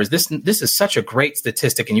these numbers, this is such a great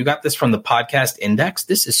statistic. And you got this from the podcast index.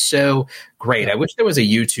 This is so great. I wish there was a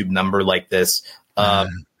YouTube number like this,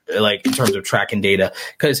 like in terms of tracking data,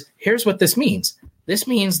 because here's what this means. This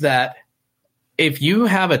means that if you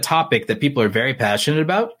have a topic that people are very passionate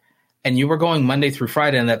about, and you were going Monday through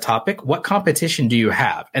Friday on that topic, what competition do you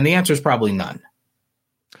have? And the answer is probably none.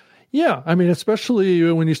 Yeah. I mean,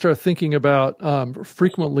 especially when you start thinking about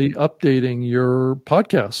frequently updating your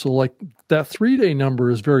podcast. So like that 3-day number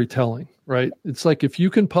is very telling, right? It's like if you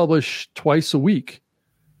can publish twice a week,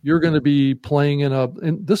 you're going to be playing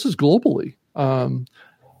and this is globally,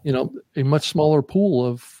 a much smaller pool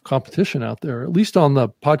of competition out there, at least on the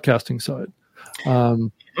podcasting side.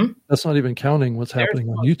 That's not even counting what's happening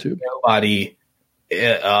on YouTube. Nobody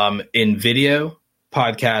in video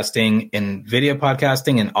podcasting, and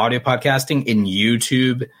audio podcasting, in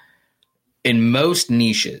YouTube, in most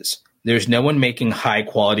niches, there's no one making high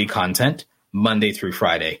quality content Monday through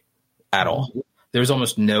Friday at all. There's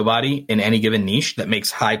almost nobody in any given niche that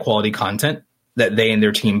makes high quality content that they and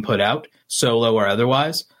their team put out, solo or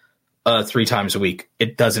otherwise, 3 times a week.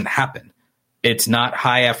 It doesn't happen. It's not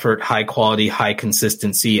high effort, high quality, high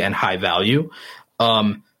consistency, and high value.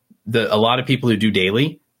 A lot of people who do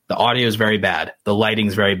daily, the audio is very bad. The lighting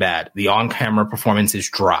is very bad. The on-camera performance is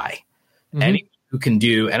dry. Anyone who can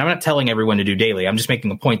do, and I'm not telling everyone to do daily. I'm just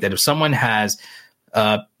making a point that if someone has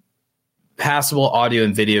passable audio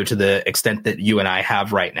and video to the extent that you and I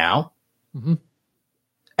have right now,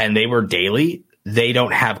 and they were daily, they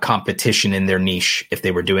don't have competition in their niche if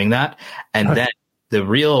they were doing that. And then the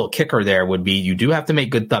real kicker there would be you do have to make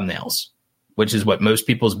good thumbnails, which is what most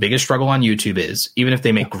people's biggest struggle on YouTube is. Even if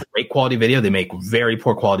they make great quality video, they make very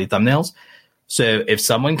poor quality thumbnails. So if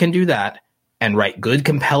someone can do that and write good,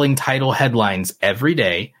 compelling title headlines every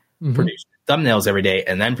day, produce thumbnails every day,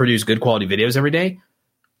 and then produce good quality videos every day,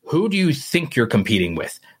 who do you think you're competing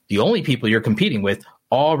with? The only people you're competing with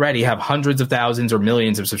already have hundreds of thousands or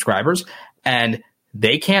millions of subscribers, and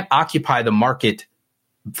they can't occupy the market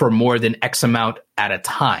for more than X amount at a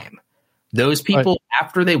time. Those people,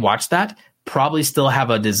 after they watch that, probably still have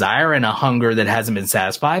a desire and a hunger that hasn't been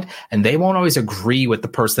satisfied, and they won't always agree with the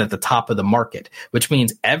person at the top of the market, which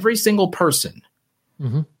means every single person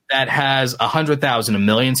that has 100,000, 1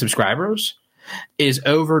 million subscribers is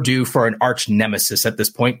overdue for an arch nemesis at this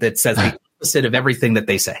point that says the opposite of everything that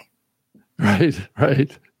they say. Right.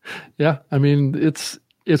 Yeah. I mean, it's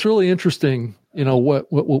really interesting,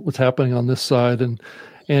 what's happening on this side.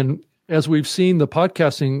 And as we've seen the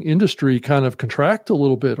podcasting industry kind of contract a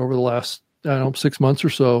little bit over the last, 6 months or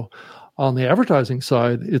so on the advertising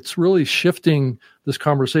side, it's really shifting this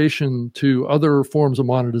conversation to other forms of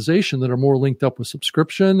monetization that are more linked up with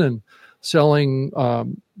subscription and selling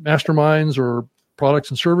masterminds or products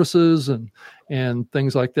and services and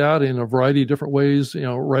things like that in a variety of different ways,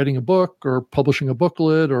 writing a book or publishing a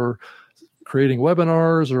booklet or creating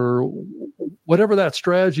webinars or whatever that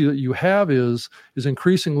strategy that you have is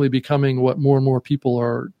increasingly becoming what more and more people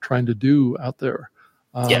are trying to do out there.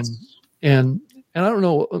 Yes. And I don't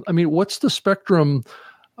know, I mean, what's the spectrum,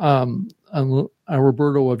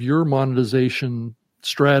 Roberto, of your monetization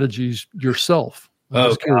strategies yourself?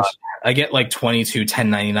 Oh, God. I get like 22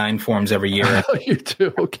 1099 forms every year. You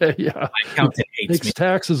do? Okay, yeah. My accountant hates me.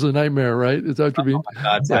 Tax is a nightmare, right? Is that what you mean? Oh my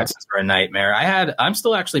God, taxes are a nightmare. I'm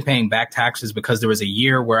still actually paying back taxes because there was a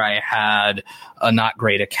year where I had a not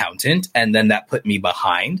great accountant, and then that put me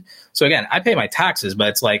behind. So again, I pay my taxes, but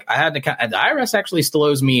it's like I had an account. The IRS actually still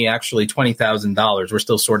owes me $20,000. We're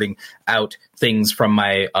still sorting out things from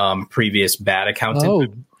my previous bad accountant. Oh.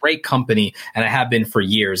 Great company, and I have been for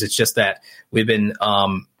years. It's just that we've been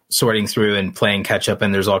sorting through and playing catch up,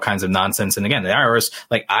 and there's all kinds of nonsense. And again, the IRS,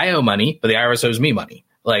 like, I owe money, but the IRS owes me money.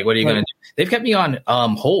 Like, what are you going to do? They've kept me on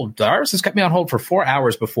hold. The IRS has kept me on hold for 4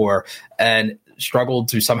 hours before and struggled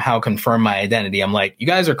to somehow confirm my identity. I'm like, you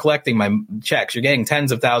guys are collecting my checks. You're getting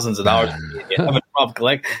tens of thousands of dollars. You have a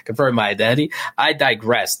problem confirm my identity. I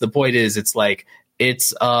digress. The point is, it's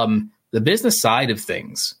the business side of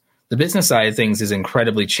things. The business side of things is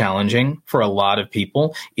incredibly challenging for a lot of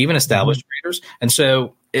people, even established traders. And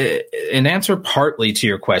so, in answer partly to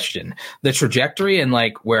your question, the trajectory and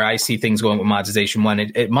like where I see things going with monetization,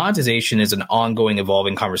 monetization is an ongoing,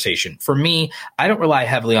 evolving conversation. For me, I don't rely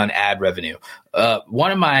heavily on ad revenue.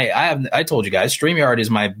 I told you guys, StreamYard is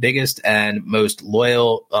my biggest and most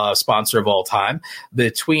loyal sponsor of all time.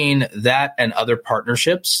 Between that and other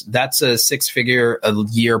partnerships, that's a 6-figure a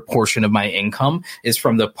year portion of my income is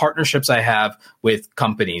from the partnerships I have with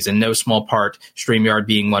companies, and no small part StreamYard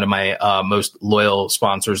being one of my most loyal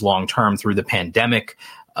sponsors long term through the pandemic.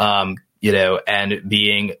 And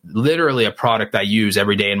being literally a product I use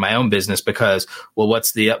every day in my own business because, well,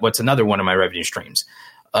 what's another one of my revenue streams?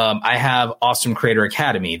 I have Awesome Creator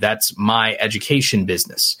Academy. That's my education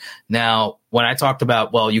business. Now, when I talked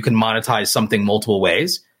about, well, you can monetize something multiple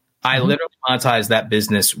ways, I literally monetize that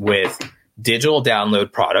business with digital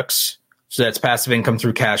download products. So that's passive income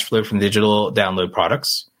through cash flow from digital download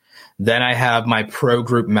products. Then I have my pro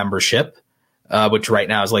group membership, which right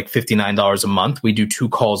now is like $59 a month. We do 2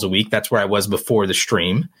 calls a week. That's where I was before the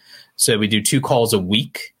stream. So we do 2 calls a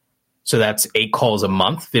week. So that's 8 calls a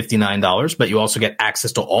month, $59. But you also get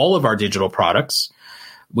access to all of our digital products.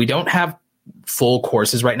 We don't have full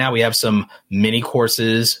courses right now. We have some mini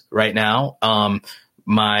courses right now.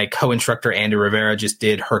 My co-instructor, Andy Rivera, just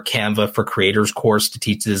did her Canva for Creators course to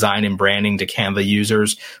teach design and branding to Canva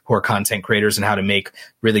users who are content creators and how to make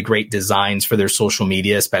really great designs for their social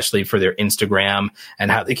media, especially for their Instagram, and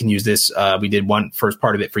how they can use this. We did first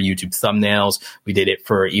part of it for YouTube thumbnails. We did it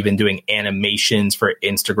for even doing animations for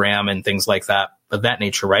Instagram and things like that, of that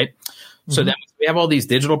nature, right? Mm-hmm. So then we have all these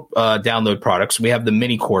digital download products. We have the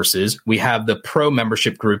mini courses. We have the pro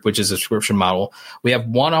membership group, which is a subscription model. We have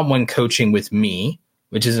one-on-one coaching with me,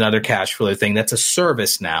 which is another cash flow thing. That's a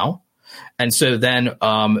service now. And so then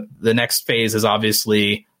the next phase is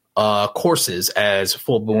obviously courses as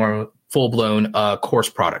full-blown course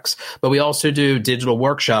products. But we also do digital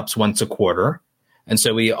workshops once a quarter. And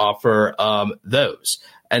so we offer those.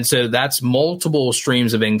 And so that's multiple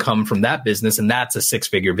streams of income from that business, and that's a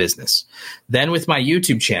six-figure business. Then with my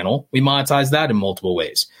YouTube channel, we monetize that in multiple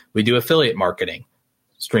ways. We do affiliate marketing.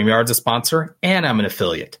 StreamYard's a sponsor, and I'm an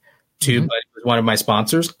affiliate. TubeBuddy was one of my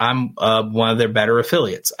sponsors. I'm one of their better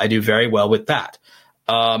affiliates. I do very well with that.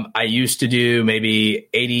 I used to do maybe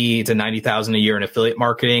 80 to 90,000 a year in affiliate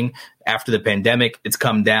marketing. After the pandemic, it's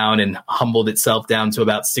come down and humbled itself down to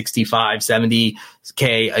about 65,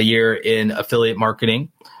 70K a year in affiliate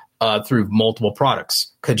marketing through multiple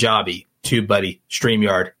products. Kajabi, TubeBuddy,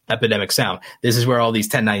 StreamYard, Epidemic Sound. This is where all these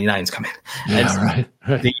 1099s come in. Yeah,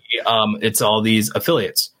 right. It's all these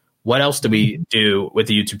affiliates. What else do we do with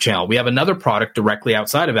the YouTube channel? We have another product directly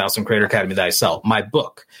outside of Awesome Creator Academy that I sell, my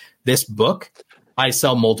book. This book, I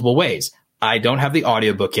sell multiple ways. I don't have the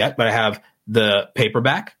audiobook yet, but I have the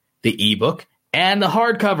paperback, the ebook, and the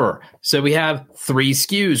hardcover. So we have 3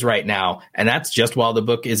 SKUs right now, and that's just while the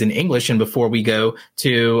book is in English and before we go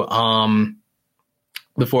to and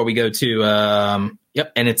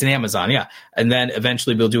it's in Amazon, yeah. And then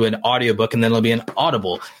eventually we'll do an audiobook, and then it'll be an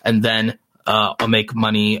Audible, and then I'll make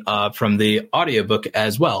money from the audiobook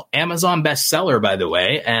as well. Amazon bestseller, by the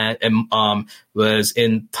way, and was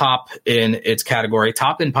top in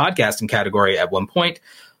podcasting category at one point.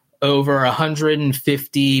 Over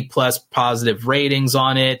 150 plus positive ratings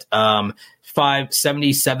on it.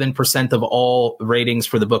 77% of all ratings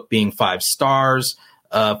for the book being 5 stars.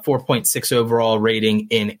 4.6 overall rating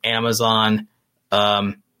in Amazon.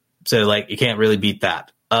 So you can't really beat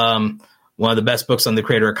that. One of the best books on the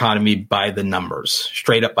creator economy by the numbers,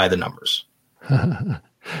 straight up by the numbers.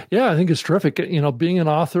 Yeah, I think it's terrific. Being an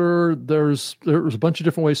author, there's a bunch of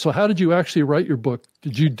different ways. So how did you actually write your book?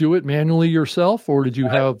 Did you do it manually yourself, or did you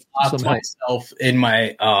have some help? Myself in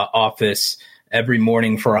my office every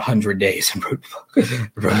morning for 100 days and wrote the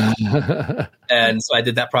book. And so I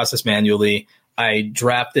did that process manually. I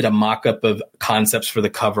drafted a mock-up of concepts for the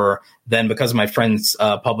cover. Then because of my friends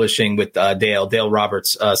publishing with Dale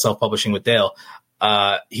Roberts, self-publishing with Dale,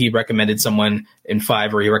 he recommended someone in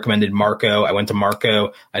Fiverr. He recommended Marco. I went to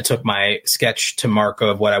Marco. I took my sketch to Marco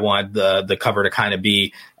of what I wanted the cover to kind of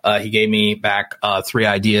be. He gave me back 3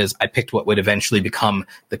 ideas. I picked what would eventually become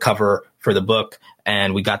the cover for the book,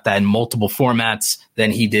 and we got that in multiple formats.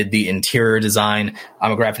 Then he did the interior design.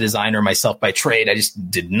 I'm a graphic designer myself by trade. I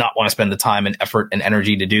just did not want to spend the time and effort and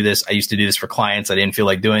energy to do this. I used to do this for clients. I didn't feel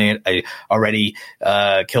like doing it. I already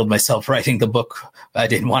killed myself writing the book. I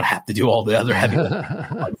didn't want to have to do all the other heavy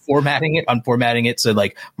unformatting it. So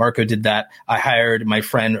Marco did that. I hired my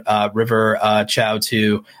friend River Chow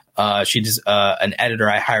to she's an editor.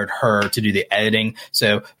 I hired her to do the editing.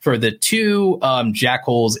 So for the 2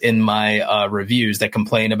 jackholes in my reviews that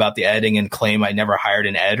complain about the editing and claim I never hired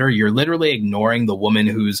an editor, you're literally ignoring the woman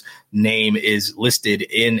whose name is listed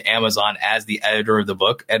in Amazon as the editor of the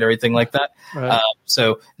book and everything like that. Right.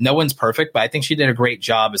 So no one's perfect, but I think she did a great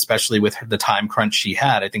job, especially with the time crunch she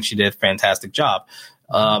had. I think she did a fantastic job.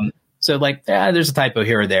 So there's a typo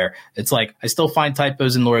here or there. It's I still find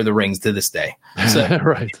typos in Lord of the Rings to this day. So,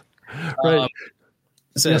 right.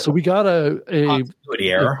 So we got a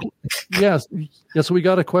error. So we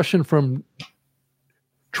got a question from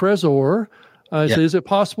Trezor. So is it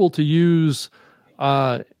possible to use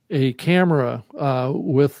a camera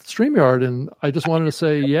with StreamYard? And I just wanted to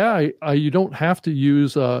say, you don't have to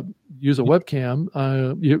use a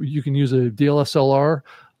webcam. You can use a DSLR.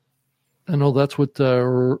 I know that's what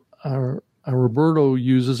Roberto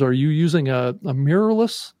uses. Are you using a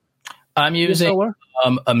mirrorless? I'm using a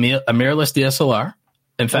mirrorless DSLR.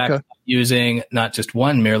 In fact, I'm using not just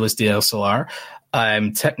one mirrorless DSLR.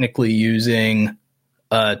 I'm technically using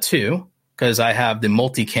 2 because I have the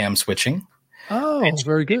multicam switching. Oh,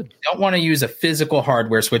 very good. I don't want to use a physical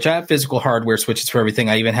hardware switch. I have physical hardware switches for everything.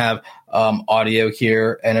 I even have audio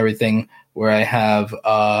here and everything where I have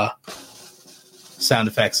sound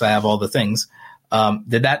effects. I have all the things.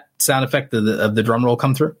 Did that sound effect of the drum roll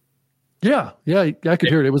come through? Yeah, I could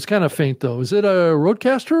hear it. It was kind of faint, though. Is it a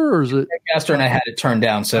Rodecaster or is it? Rodecaster, and I had it turned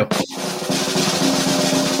down. So,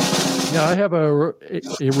 yeah, I have a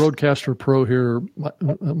Rodecaster Pro here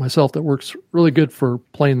myself that works really good for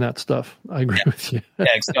playing that stuff. I agree with you.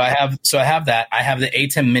 Yeah, so I have that. I have the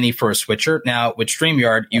ATEM Mini for a switcher. Now with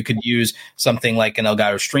StreamYard, you could use something like an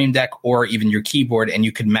Elgato Stream Deck or even your keyboard, and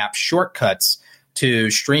you could map shortcuts to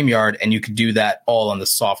StreamYard, and you could do that all on the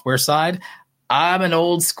software side. I'm an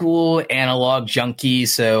old school analog junkie,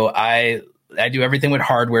 so I do everything with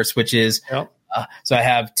hardware switches. Yep. So I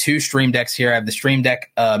have two Stream Decks here. I have the Stream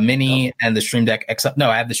Deck Mini and the Stream Deck XL. No,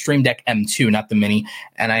 I have the Stream Deck M2, not the Mini,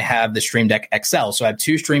 and I have the Stream Deck XL. So I have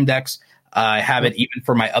two Stream Decks. I have it even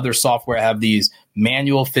for my other software. I have these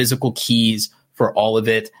manual physical keys for all of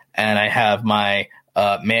it, and I have my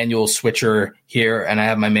manual switcher here, and I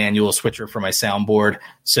have my manual switcher for my soundboard.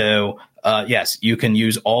 So yes, you can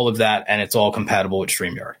use all of that, and it's all compatible with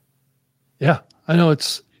StreamYard. Yeah, I know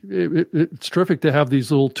it's terrific to have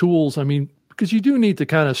these little tools. I mean, because you do need to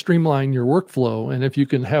kind of streamline your workflow, and if you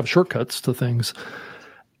can have shortcuts to things.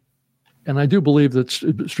 And I do believe that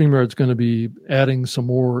StreamYard is going to be adding some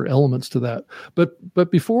more elements to that.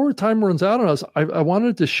 But before time runs out on us, I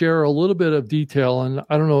wanted to share a little bit of detail, and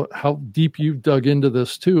I don't know how deep you've dug into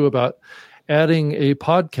this too, about adding a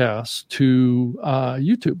podcast to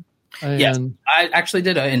YouTube. Yes, I actually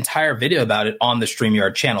did an entire video about it on the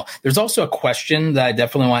StreamYard channel. There's also a question that I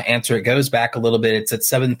definitely want to answer. It goes back a little bit. It's at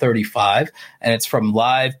 7:35, and it's from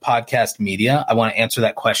Live Podcast Media. I want to answer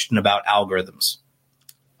that question about algorithms.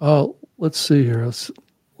 Let's see here. Let's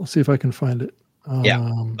see if I can find it.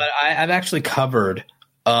 But I've actually covered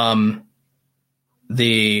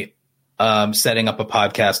the setting up a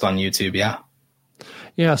podcast on YouTube.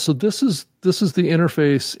 Yeah. So this is the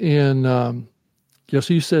interface in. Yes,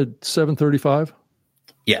 you said 7:35.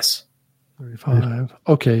 Yes. 35.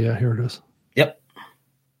 Okay. Yeah. Here it is. Yep.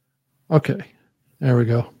 Okay. There we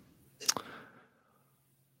go.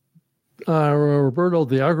 Roberto,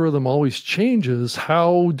 the algorithm always changes.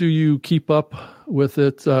 How do you keep up with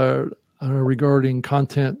it regarding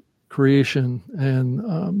content creation,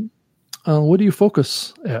 and what do you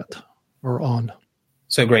focus at or on?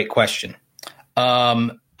 So great question.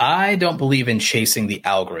 I don't believe in chasing the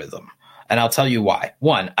algorithm, and I'll tell you why.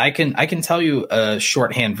 One, I can tell you a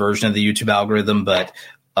shorthand version of the YouTube algorithm, but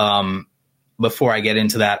before I get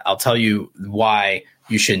into that, I'll tell you why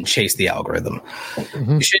you shouldn't chase the algorithm.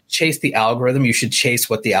 Mm-hmm. You shouldn't chase the algorithm. You should chase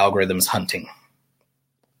what the algorithm's hunting.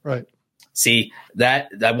 Right. See, that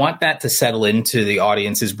I want that to settle into the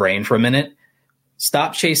audience's brain for a minute.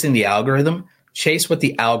 Stop chasing the algorithm. Chase what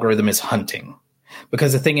the algorithm is hunting.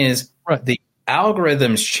 Because the thing is, right, the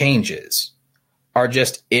algorithm's changes are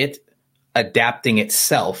just it adapting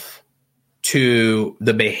itself to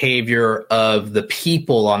the behavior of the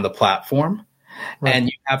people on the platform. Right. And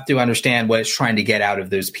you have to understand what it's trying to get out of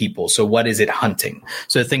those people. So what is it hunting?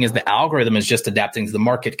 So the thing is, the algorithm is just adapting to the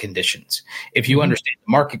market conditions. If you understand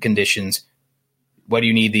the market conditions, what do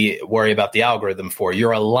you need to worry about the algorithm for?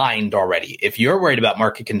 You're aligned already. If you're worried about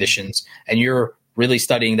market conditions and you're really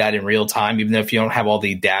studying that in real time, even if you don't have all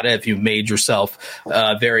the data, if you've made yourself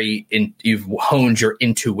you've honed your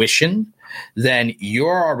intuition, then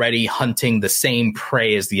you're already hunting the same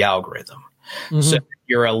prey as the algorithm. Mm-hmm. So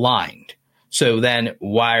you're aligned. So then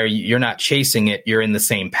you're not chasing it, you're in the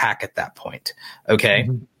same pack at that point. Okay.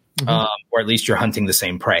 Mm-hmm. Mm-hmm. Or at least you're hunting the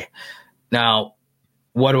same prey. Now,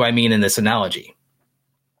 what do I mean in this analogy?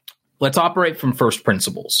 Let's operate from first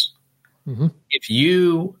principles. Mm-hmm. If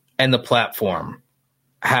you and the platform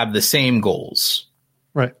have the same goals,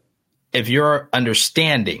 right? If you're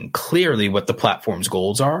understanding clearly what the platform's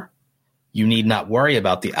goals are, you need not worry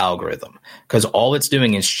about the algorithm, because all it's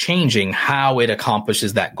doing is changing how it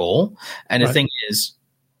accomplishes that goal. And the thing is,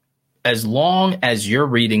 as long as you're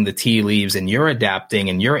reading the tea leaves and you're adapting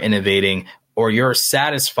and you're innovating, or you're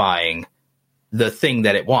satisfying the thing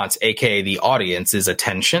that it wants, aka the audience's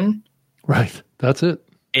attention. Right. That's it.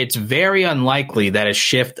 It's very unlikely that a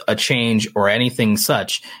shift, a change, or anything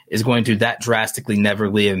such is going to that drastically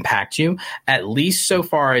negatively impact you, at least so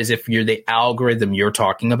far as if you're the algorithm you're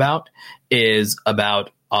talking about is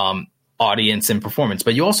about audience and performance.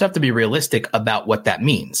 But you also have to be realistic about what that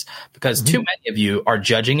means, because too many of you are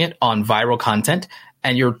judging it on viral content,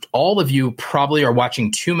 and all of you probably are watching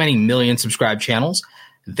too many million subscribed channels.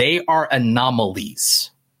 They are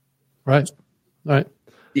anomalies. Right. Right.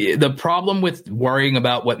 The problem with worrying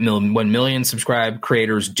about what 1 million subscribed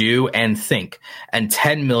creators do and think, and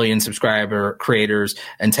 10 million subscriber creators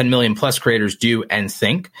and 10 million plus creators do and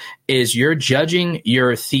think, is you're judging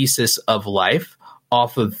your thesis of life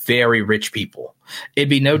off of very rich people. It'd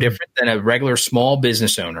be no different than a regular small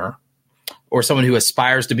business owner or someone who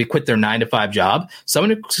aspires to quit their 9-to-5 job.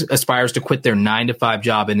 Someone who aspires to quit their 9-to-5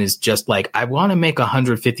 job and is just like, I want to make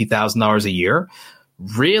 $150,000 a year,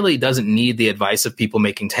 really doesn't need the advice of people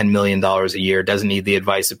making $10 million a year, doesn't need the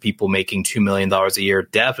advice of people making $2 million a year,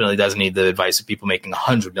 definitely doesn't need the advice of people making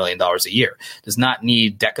 $100 million a year, does not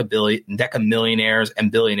need deca millionaires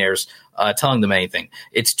and billionaires telling them anything.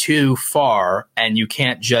 It's too far, and you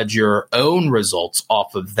can't judge your own results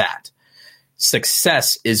off of that.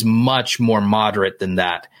 Success is much more moderate than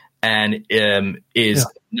that, and is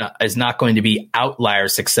not going to be outlier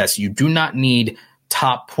success. You do not need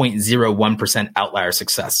top 0.01% outlier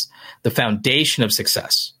success. The foundation of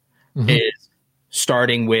success is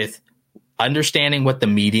starting with understanding what the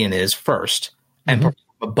median is first and perform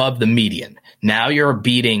above the median. Now you're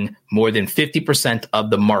beating more than 50%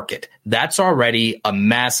 of the market. That's already a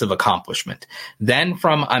massive accomplishment. Then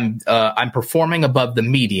from I'm performing above the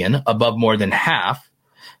median, above more than half,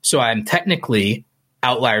 so I'm technically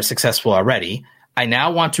outlier successful already. I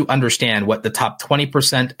now want to understand what the top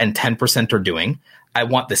 20% and 10% are doing. I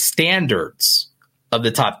want the standards of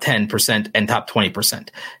the top 10% and top 20%,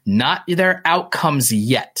 not their outcomes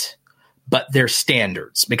yet, but their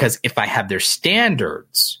standards. Because if I have their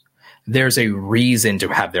standards, there's a reason to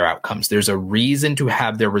have their outcomes. There's a reason to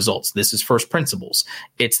have their results. This is first principles.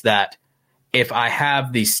 It's that if I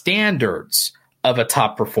have the standards of a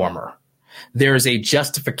top performer, there's a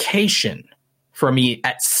justification for me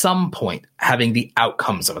at some point having the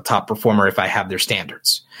outcomes of a top performer if I have their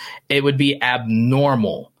standards. It would be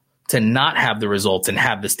abnormal to not have the results and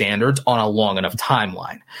have the standards on a long enough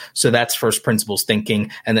timeline. So that's first principles thinking,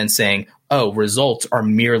 and then saying, oh, results are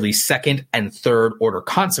merely second and third order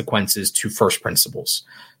consequences to first principles.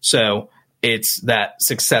 So it's that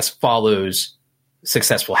success follows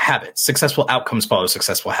successful habits. Successful outcomes follow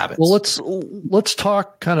successful habits. Well, let's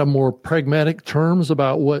talk kind of more pragmatic terms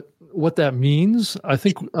about what that means. I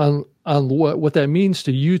think on what that means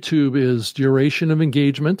to YouTube is duration of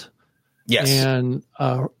engagement. Yes. And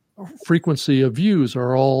frequency of views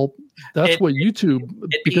are all, that's what YouTube,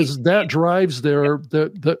 because that drives their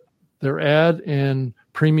ad and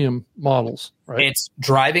premium models, right? It's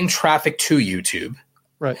driving traffic to YouTube.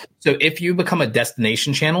 Right. So if you become a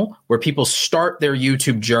destination channel where people start their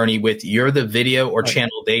YouTube journey with you're the video or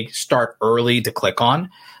channel they start early to click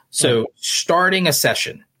on. So starting a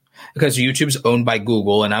session, because YouTube's owned by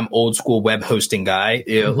Google and I'm old school web hosting guy,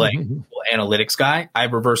 like analytics guy. I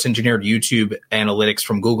reverse engineered YouTube analytics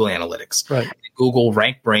from Google Analytics. Right. Google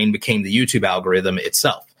Rank Brain became the YouTube algorithm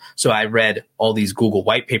itself. So I read all these Google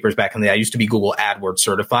white papers back in the day. I used to be Google AdWords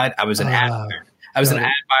certified. I was an ad buyer. An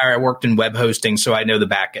ad buyer. I worked in web hosting, so I know the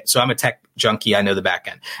back end. So I'm a tech junkie. I know the back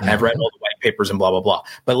end. And I've read all the white papers and blah, blah, blah.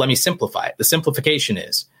 But let me simplify it. The simplification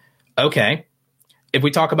is, okay, if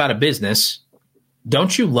we talk about a business,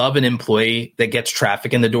 don't you love an employee that gets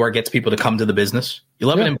traffic in the door, gets people to come to the business? You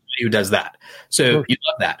love an employee who does that. So you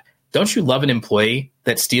love that. Don't you love an employee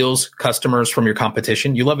that steals customers from your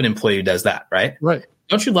competition? You love an employee who does that, right? Right.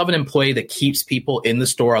 Don't you love an employee that keeps people in the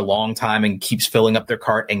store a long time and keeps filling up their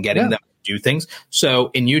cart and getting them to do things?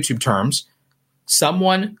 So in YouTube terms,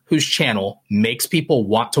 someone whose channel makes people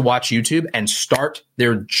want to watch YouTube and start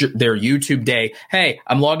their YouTube day. Hey,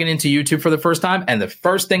 I'm logging into YouTube for the first time, and the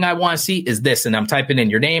first thing I want to see is this, and I'm typing in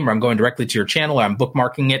your name, or I'm going directly to your channel, or I'm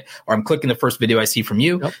bookmarking it, or I'm clicking the first video I see from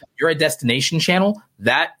you. Yep. You're a destination channel.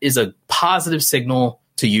 That is a positive signal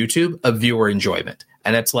to YouTube of viewer enjoyment.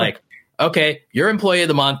 And it's like, okay, you're employee of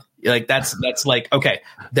the month. Like that's like, okay,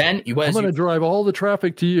 then I'm going to drive all the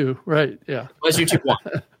traffic to you. Right. Yeah. What does YouTube want?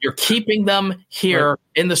 You're keeping them here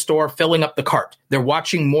in the store, filling up the cart. They're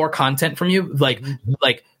watching more content from you.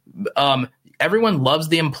 Everyone loves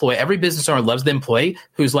the employee. Every business owner loves the employee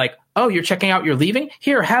who's like, oh, you're checking out, you're leaving?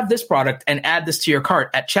 Here, have this product and add this to your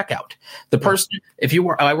cart at checkout. The person,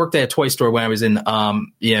 I worked at a toy store when I was in,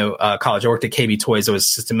 college. I worked at KB Toys. I was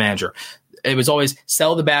assistant manager. It was always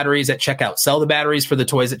sell the batteries at checkout, sell the batteries for the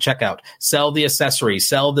toys at checkout, sell the accessories,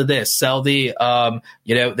 sell the this, sell the,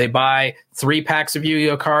 they buy 3 packs of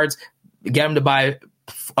Yu-Gi-Oh cards, get them to buy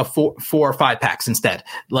a 4 or 5 packs instead.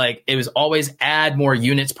 Like it was always add more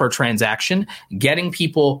units per transaction. Getting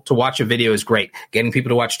people to watch a video is great. Getting people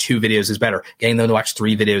to watch 2 videos is better. Getting them to watch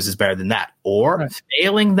 3 videos is better than that. Or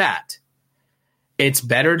failing that, it's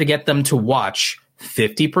better to get them to watch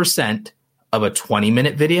 50% of a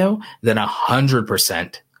 20-minute video than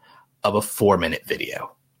 100% of a 4-minute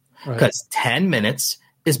video. Because 10 minutes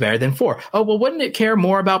is better than 4. Oh, well, wouldn't it care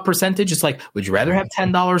more about percentage? It's like, would you rather have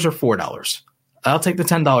 $10 or $4? I'll take the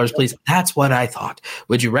 $10, please. That's what I thought.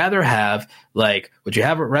 Would you rather have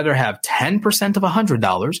rather have 10% of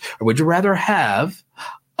 $100, or would you rather have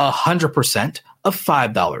 100% of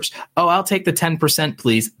 $5? Oh, I'll take the 10%,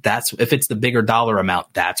 please. That's if it's the bigger dollar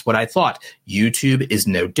amount. That's what I thought. YouTube is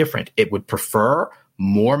no different. It would prefer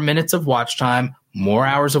more minutes of watch time, more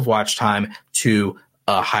hours of watch time to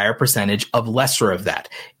a higher percentage of lesser of that.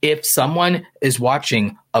 If someone is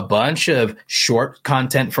watching a bunch of short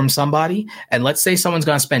content from somebody, and let's say someone's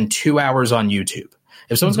going to spend 2 hours on YouTube.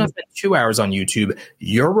 If someone's going to spend 2 hours on YouTube,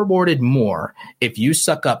 you're rewarded more if you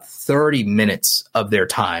suck up 30 minutes of their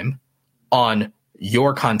time on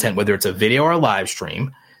your content, whether it's a video or a live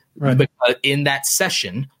stream, right? Because in that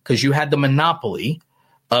session, because you had the monopoly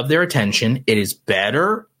of their attention, it is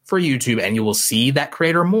better for YouTube, and you will see that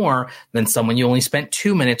creator more than someone you only spent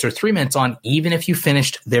 2 minutes or 3 minutes on, even if you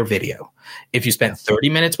finished their video. If you spent 30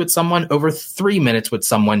 minutes with someone over 3 minutes with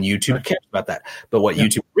someone, YouTube cares about that. But what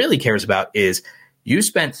YouTube really cares about is you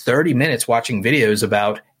spent 30 minutes watching videos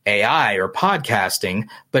about AI or podcasting,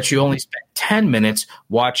 but you only spent 10 minutes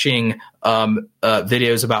watching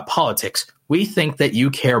videos about politics. We think that you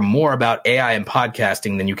care more about AI and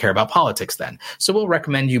podcasting than you care about politics then. So we'll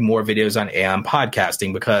recommend you more videos on AI and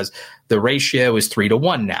podcasting because the ratio is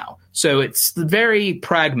 3-1 now. So it's very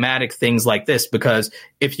pragmatic things like this, because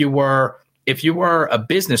if you were a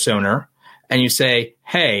business owner and you say,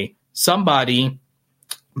 hey, somebody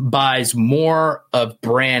buys more of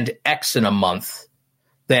brand X in a month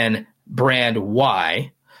than brand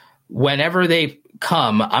Y, whenever they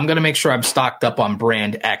come, I'm going to make sure I'm stocked up on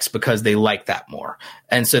brand X because they like that more.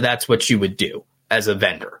 And so that's what you would do as a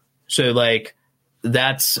vendor. So like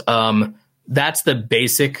that's the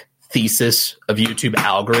basic thesis of YouTube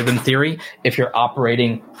algorithm theory. If you're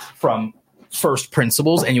operating from first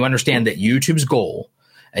principles and you understand that YouTube's goal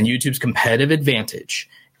and YouTube's competitive advantage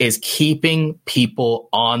is keeping people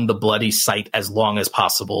on the bloody site as long as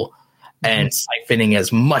possible and siphoning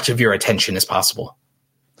as much of your attention as possible.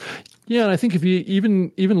 Yeah, and I think if you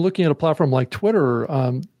even looking at a platform like Twitter,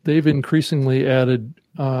 they've increasingly added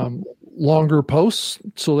longer posts.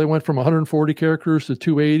 So they went from 140 characters to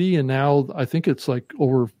 280, and now I think it's like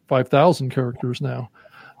over 5,000 characters now.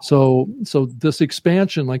 So this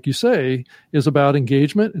expansion, like you say, is about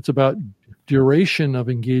engagement. It's about duration of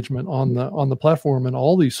engagement on the platform, and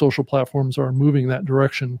all these social platforms are moving that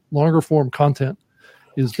direction. Longer form content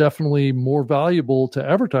is definitely more valuable to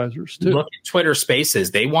advertisers too. Look at Twitter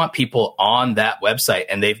Spaces. They want people on that website,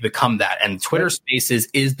 and they've become that. And Twitter Spaces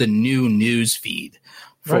is the new news feed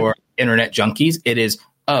for internet junkies. It is,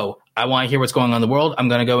 oh, I want to hear what's going on in the world. I'm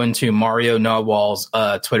going to go into Mario Nawal's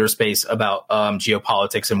Twitter Space about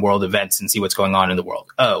geopolitics and world events and see what's going on in the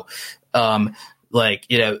world.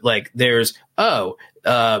 There's,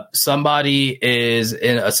 somebody is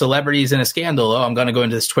a celebrity's in a scandal. Oh, I'm going to go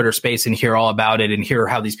into this Twitter Space and hear all about it and hear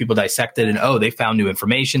how these people dissect it. And they found new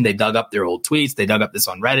information. They dug up their old tweets. They dug up this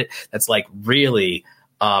on Reddit. That's like really,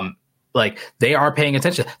 they are paying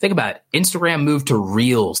attention. Think about it. Instagram moved to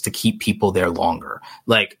Reels to keep people there longer.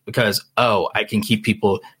 Because I can keep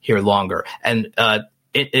people here longer. And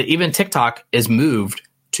even TikTok is moved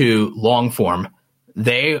to long form.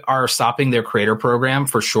 They are stopping their creator program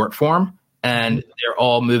for short form, and they're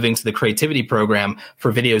all moving to the creativity program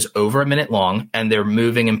for videos over a minute long, and they're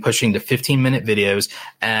moving and pushing to 15-minute videos.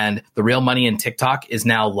 And the real money in TikTok is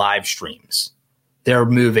now live streams. They're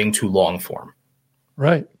moving to long form.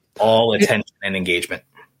 Right. All attention and engagement.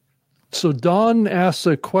 So Don asks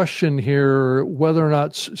a question here, whether or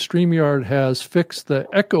not StreamYard has fixed the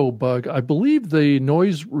echo bug. I believe the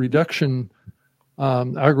noise reduction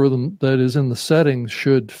algorithm that is in the settings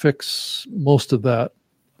should fix most of that,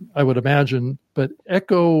 I would imagine. But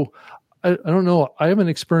echo, I don't know. I haven't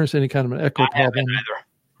experienced any kind of an echo problem.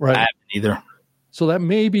 Right. I haven't either. So that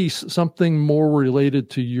may be something more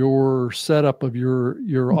related to your setup of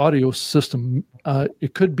your audio system.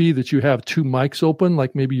 It could be that you have two mics open,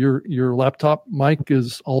 like maybe your laptop mic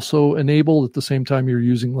is also enabled at the same time you're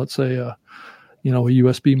using, let's say, a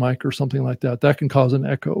USB mic or something like that. That can cause an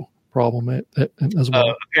echo problem as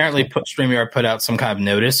well. Apparently, StreamYard put out some kind of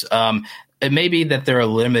notice. It may be that there are a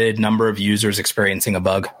limited number of users experiencing a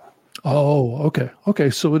bug. Oh, okay. Okay,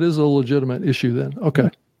 so it is a legitimate issue then. Okay,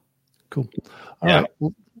 cool. All right.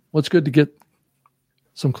 Well, it's good to get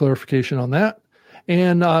some clarification on that.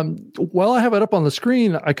 And while I have it up on the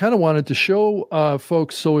screen, I kind of wanted to show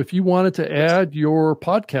folks. So if you wanted to add your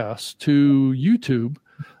podcast to YouTube,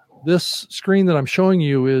 this screen that I'm showing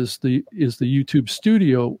you is the YouTube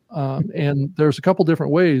Studio, and there's a couple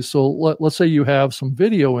different ways. So let's say you have some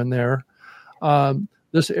video in there.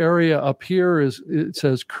 this area up here it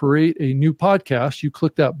says create a new podcast. You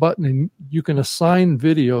click that button and you can assign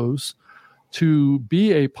videos to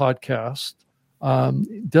be a podcast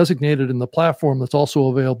designated in the platform that's also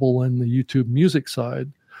available in the YouTube music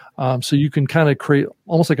side. So you can kind of create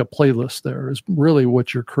almost like a playlist there is really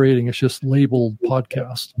what you're creating. It's just labeled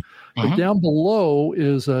podcast. But down below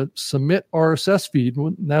is a submit RSS feed.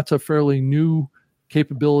 That's a fairly new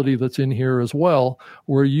capability that's in here as well,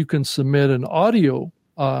 where you can submit an audio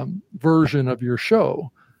version of your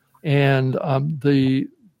show. And the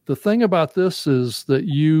thing about this is that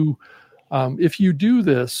you, if you do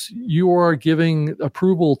this, you are giving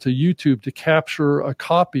approval to YouTube to capture a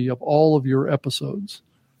copy of all of your episodes.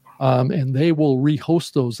 And they will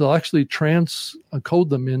rehost those. They'll actually transcode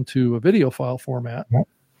them into a video file format.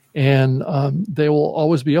 And they will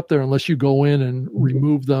always be up there unless you go in and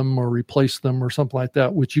remove them or replace them or something like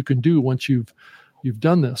that, which you can do once you've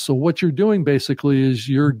done this. So what you're doing basically is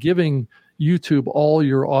you're giving YouTube all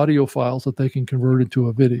your audio files that they can convert into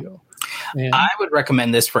a video. And I would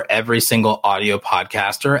recommend this for every single audio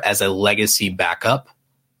podcaster as a legacy backup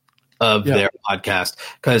of their podcast.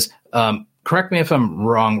 Because correct me if I'm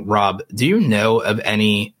wrong, Rob, do you know of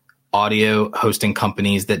any audio hosting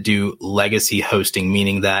companies that do legacy hosting,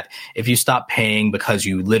 meaning that if you stop paying because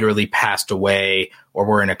you literally passed away or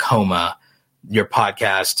were in a coma, your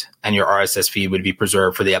podcast and your RSS feed would be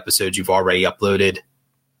preserved for the episodes you've already uploaded?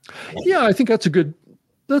 Yeah, I think that's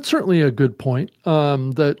certainly a good point.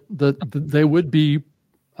 That they would be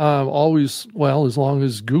always, well, as long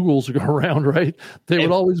as Google's around, right? They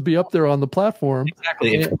would always be up there on the platform.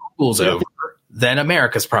 Exactly. If Google's over, then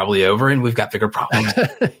America's probably over and we've got bigger problems.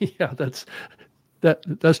 Yeah, that's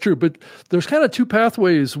true. But there's kind of two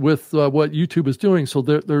pathways with what YouTube is doing. So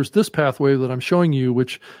there's this pathway that I'm showing you,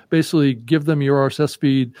 which basically give them your RSS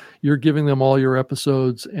feed. You're giving them all your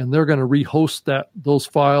episodes, and they're going to rehost those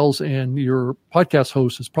files. And your podcast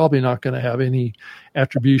host is probably not going to have any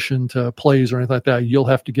attribution to plays or anything like that. You'll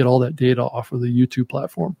have to get all that data off of the YouTube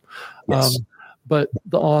platform. Yes. But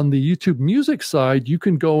on the YouTube Music side, you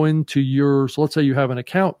can go into so let's say you have an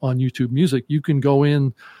account on YouTube Music. You can go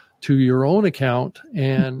in to your own account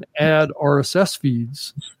and add RSS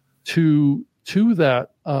feeds to that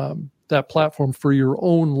platform for your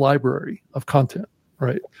own library of content,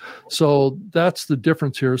 right? So that's the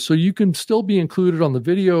difference here. So you can still be included on the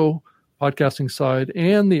video podcasting side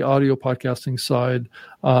and the audio podcasting side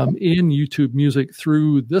in YouTube Music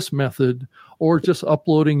through this method, or just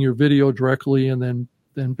uploading your video directly and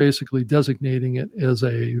then basically designating it as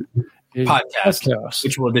a podcast,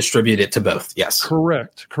 which will distribute it to both. Yes.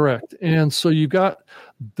 Correct. And so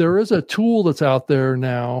there is a tool that's out there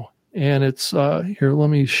now, and it's here.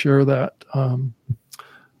 Let me share that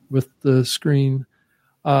with the screen.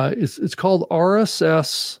 It's called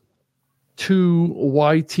RSS to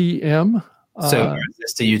YTM. So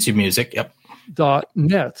RSS to YouTube Music. Yep.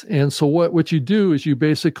 .net. And so what you do is you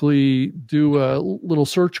basically do a little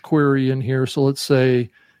search query in here. So let's say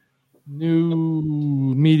new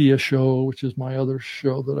media show, which is my other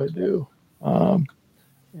show that I do.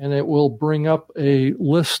 And it will bring up a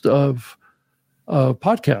list of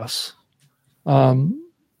podcasts.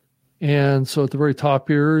 And so at the very top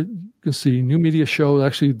here, you can see new media show.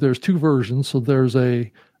 Actually, there's two versions. So there's a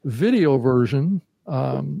video version,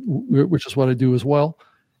 which is what I do as well.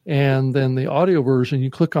 And then the audio version, you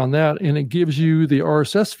click on that and it gives you the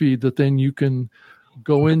RSS feed that then you can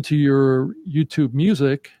go into your YouTube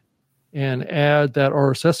Music and add that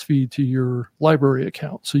RSS feed to your library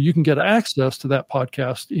account. So you can get access to that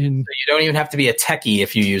podcast so you don't even have to be a techie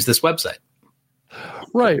if you use this website.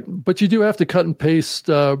 Right. But you do have to cut and paste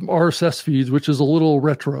RSS feeds, which is a little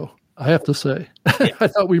retro, I have to say. Yeah. I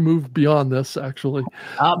thought we moved beyond this, actually.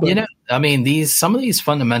 Some of these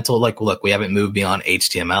fundamental, look, we haven't moved beyond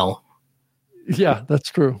HTML. Yeah, that's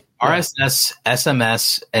true. RSS,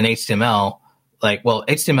 SMS, and HTML.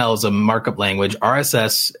 HTML is a markup language.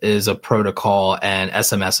 RSS is a protocol, and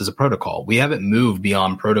SMS is a protocol. We haven't moved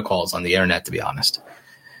beyond protocols on the internet, to be honest.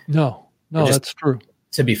 No, that's true.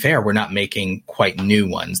 To be fair, we're not making quite new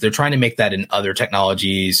ones. They're trying to make that in other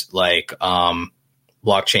technologies like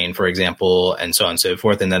blockchain, for example, and so on and so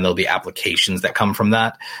forth. And then there'll be applications that come from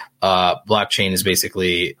that. Blockchain is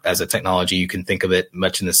basically, as a technology, you can think of it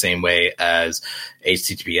much in the same way as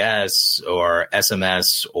HTTPS or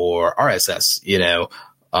SMS or RSS,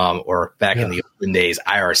 or back in the olden days,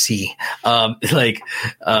 IRC,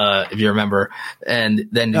 if you remember. And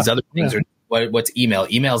then these other things are, what's email?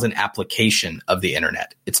 Email is an application of the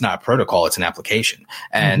internet. It's not a protocol. It's an application.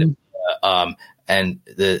 And, and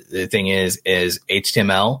the thing is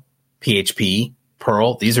HTML, PHP,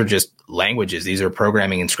 Perl, these are just languages. These are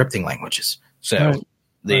programming and scripting languages. So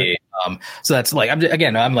So that's like,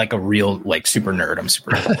 I'm like a real like super nerd. I'm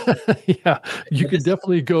super nerd. Yeah, you could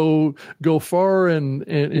definitely go far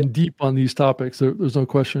and deep on these topics. There's no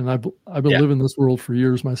question. I've been living this world for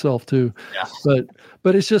years myself too. Yeah.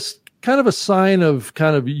 But it's just kind of a sign of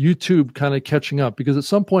kind of YouTube kind of catching up, because at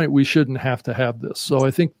some point we shouldn't have to have this. So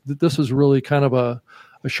I think that this is really kind of a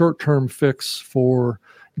short-term fix for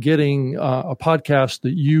getting a podcast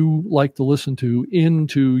that you like to listen to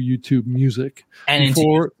into YouTube Music and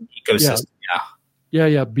into ecosystem.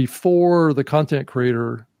 Yeah. Before the content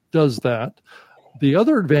creator does that. The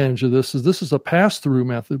other advantage of this is a pass-through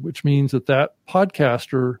method, which means that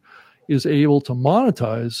podcaster is able to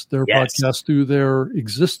monetize their podcast through their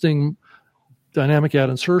existing dynamic ad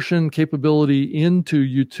insertion capability into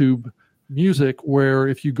YouTube Music, where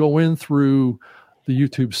if you go in through the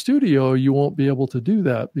YouTube Studio, you won't be able to do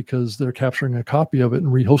that because they're capturing a copy of it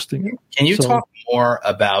and rehosting it. Can you talk more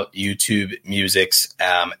about YouTube Music's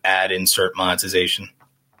ad insert monetization?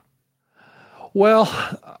 Well,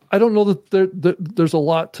 I don't know that there's a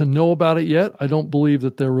lot to know about it yet. I don't believe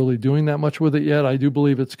that they're really doing that much with it yet. I do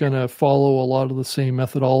believe it's going to follow a lot of the same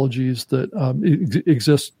methodologies that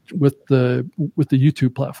exist with the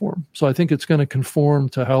YouTube platform. So I think it's going to conform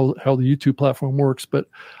to how the YouTube platform works. But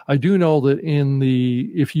I do know that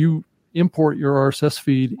if you import your RSS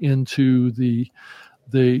feed into the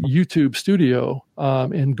YouTube Studio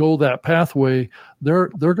and go that pathway, they're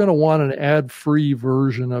going to want an ad-free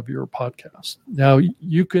version of your podcast. Now,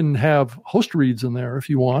 you can have host reads in there if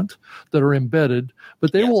you want that are embedded,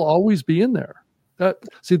 but they will always be in there.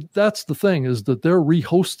 That's the thing, is that they're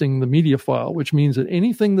rehosting the media file, which means that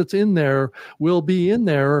anything that's in there will be in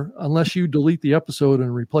there unless you delete the episode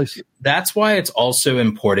and replace it. That's why it's also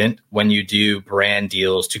important when you do brand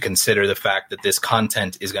deals to consider the fact that this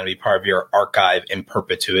content is going to be part of your archive in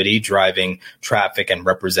perpetuity, driving traffic and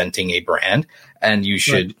representing a brand. And you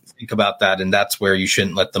should think about that. And that's where you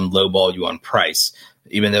shouldn't let them lowball you on price.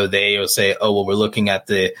 Even though they will say, oh, well, we're looking at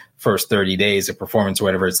the first 30 days of performance or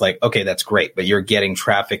whatever. It's like, okay, that's great, but you're getting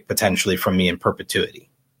traffic potentially from me in perpetuity.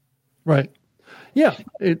 Right. Yeah.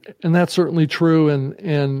 And that's certainly true.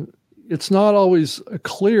 And it's not always a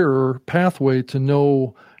clear pathway to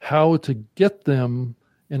know how to get them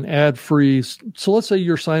an ad-free. So let's say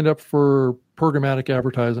you're signed up for programmatic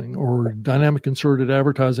advertising or dynamic inserted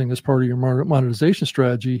advertising as part of your monetization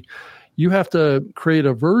strategy. You have to create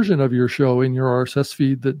a version of your show in your RSS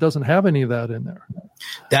feed that doesn't have any of that in there.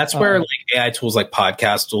 That's where like AI tools like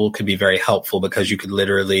Podcastle could be very helpful, because you could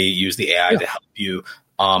literally use the AI to help you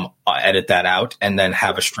edit that out and then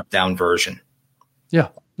have a stripped down version. Yeah,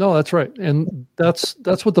 no, that's right. And that's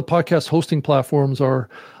what the podcast hosting platforms are.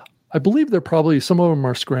 I believe some of them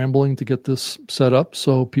are scrambling to get this set up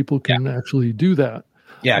so people can actually do that.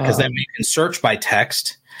 Yeah, because then you can search by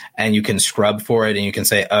text and you can scrub for it, and you can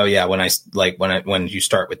say, oh yeah, when you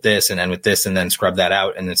start with this and end with this, and then scrub that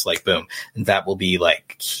out, and it's like boom, and that will be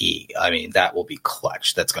like key. I mean, that will be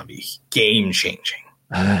clutch. That's going to be game changing.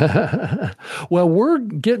 Well, we're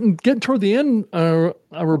getting toward the end,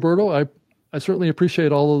 Roberto. I certainly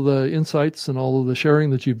appreciate all of the insights and all of the sharing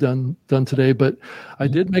that you've done today. But I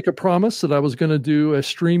did make a promise that I was going to do a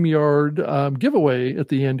StreamYard giveaway at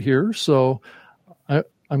the end here, so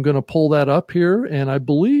I'm going to pull that up here, and I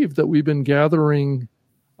believe that we've been gathering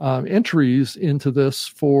entries into this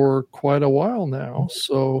for quite a while now.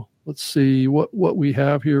 So let's see what we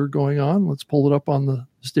have here going on. Let's pull it up on the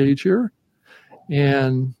stage here.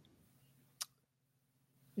 And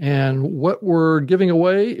what we're giving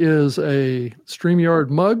away is a StreamYard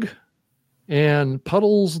mug and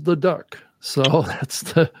Puddles the duck. So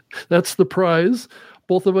that's the prize.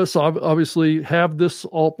 Both of us obviously have this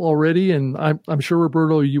already, and I'm sure,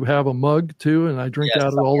 Roberto, you have a mug too, and I drink out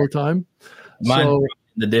of it all the time. Mine broke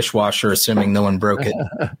in the dishwasher, assuming no one broke it.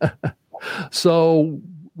 So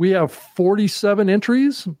we have 47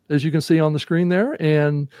 entries, as you can see on the screen there,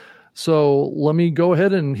 and so let me go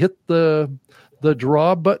ahead and hit the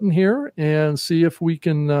draw button here and see if we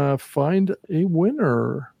can find a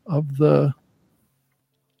winner of the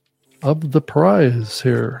prize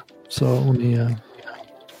here. So let me.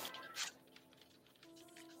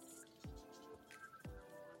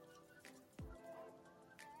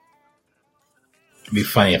 It'd be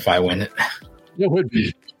funny if I win it. It would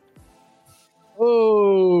be.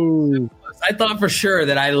 Oh. I thought for sure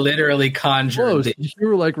that I literally conjured it. You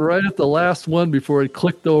were like right at the last one before it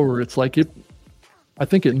clicked over. It's like I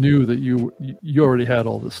think it knew that you already had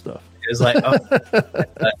all this stuff. It was like,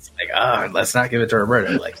 let's not give it to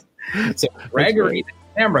Roberto. Like, so Gregory, the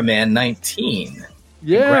cameraman, 19.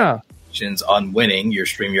 Yeah. Congratulations on winning your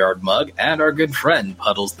StreamYard mug and our good friend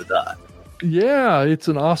Puddles the Duck. Yeah, it's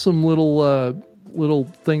an awesome little little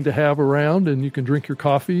thing to have around, and you can drink your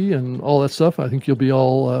coffee and all that stuff. I think you'll be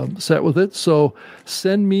all set with it. So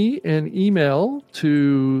send me an email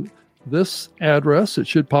to this address. It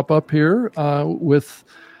should pop up here with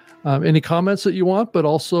any comments that you want, but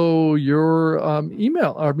also your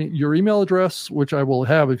your email address, which I will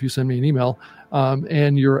have if you send me an email,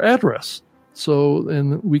 and your address. So,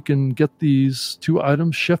 and we can get these 2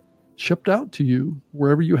 items shipped out to you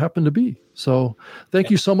wherever you happen to be. So thank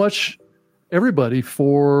you so much, everybody,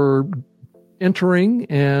 for entering,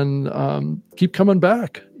 and keep coming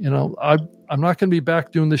back. I'm not going to be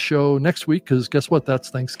back doing the show next week because guess what? That's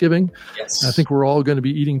Thanksgiving. Yes. I think we're all going to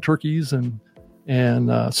be eating turkeys and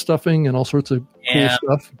stuffing and all sorts of cool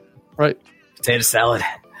stuff. Right. Potato salad.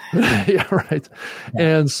 Yeah, right.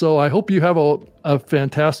 And so I hope you have a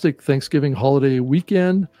fantastic Thanksgiving holiday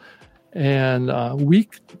weekend and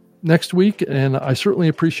next week. And I certainly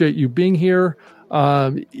appreciate you being here.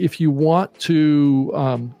 If you want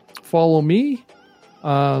to follow me,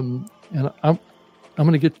 and I'm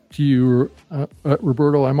going to get to you,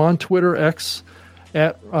 Roberto. I'm on Twitter, X,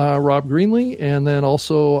 at Rob Greenlee. And then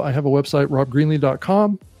also I have a website,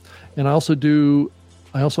 robgreenlee.com. And I also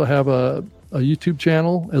have a YouTube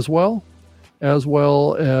channel as well as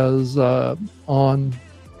on, I don't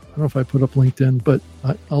know if I put up LinkedIn, but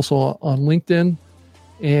also on LinkedIn.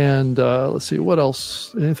 And let's see, what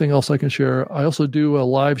else? Anything else I can share? I also do a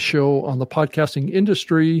live show on the podcasting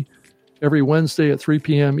industry every Wednesday at 3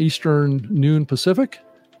 p.m. Eastern, noon Pacific.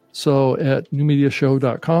 So at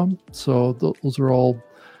newmediashow.com. So those are all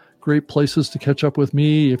great places to catch up with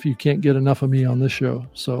me if you can't get enough of me on this show.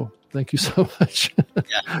 So thank you so much.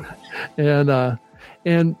 Yeah.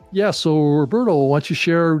 And so Roberto, why don't you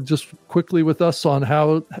share just quickly with us on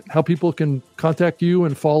how people can contact you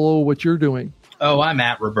and follow what you're doing? Oh, I'm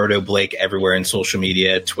at Roberto Blake everywhere in social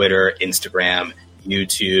media, Twitter, Instagram,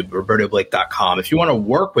 YouTube, robertoblake.com. If you want to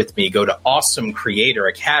work with me, go to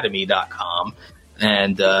awesomecreatoracademy.com,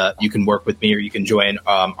 and you can work with me, or you can join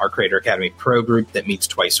our Creator Academy Pro group that meets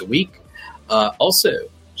twice a week. Also,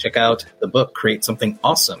 check out the book, Create Something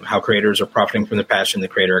Awesome, How Creators Are Profiting from Their Passion in the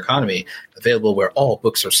Creator Economy, available where all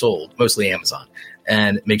books are sold, mostly Amazon.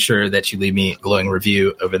 And make sure that you leave me a glowing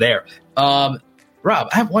review over there. Rob, I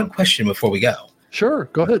have one question before we go. Sure,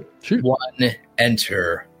 go ahead. Shoot. One,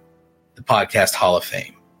 enter the Podcast Hall of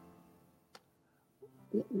Fame.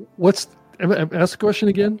 Ask the question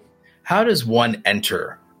again? How does one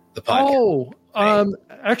enter the podcast?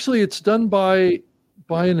 Actually, it's done by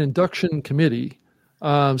an induction committee.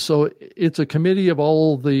 So it's a committee of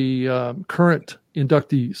all the current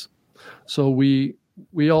inductees. So we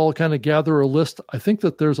all kind of gather a list. I think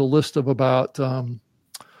that there's a list of about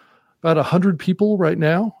 100 people right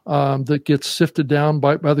now that gets sifted down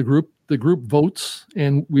by the group. The group votes,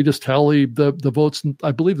 and we just tally the votes.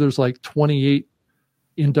 I believe there's like 28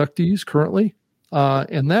 inductees currently,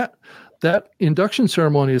 and that induction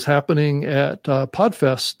ceremony is happening at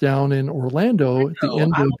Podfest down in Orlando at the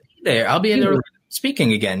end of there. I'll be in there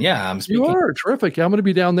speaking again. Yeah, I'm speaking. You are terrific. I'm going to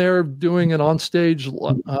be down there doing an on-stage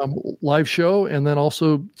live show, and then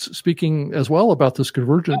also speaking as well about this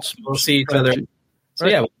convergence. We'll see each other. So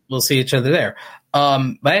yeah, we'll see each other there.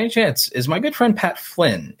 By any chance, is my good friend Pat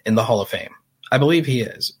Flynn in the Hall of Fame? I believe he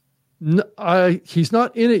is. No, he's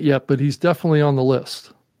not in it yet, but he's definitely on the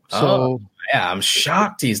list. So yeah, I'm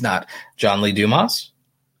shocked he's not. John Lee Dumas?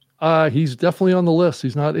 He's definitely on the list.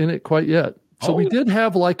 He's not in it quite yet. So we did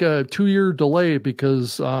have like a 2-year delay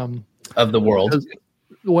because of the world.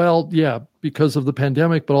 Because of the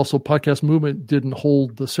pandemic, but also Podcast Movement didn't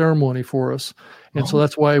hold the ceremony for us. And so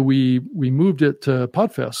that's why we moved it to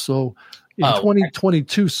Podfest. So in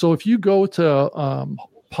 2022, so if you go to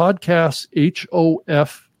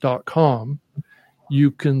podcasthof.com,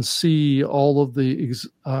 you can see all of the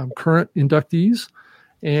current inductees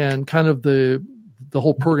and kind of the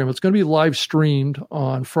whole program. It's going to be live streamed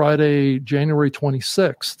on Friday, January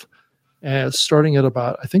 26th, starting at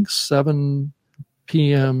about, I think, 7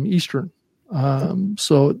 p.m. Eastern.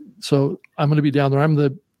 So I'm going to be down there. I'm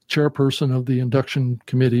the chairperson of the induction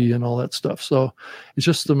committee and all that stuff. So it's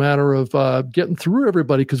just a matter of getting through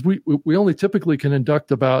everybody, because we only typically can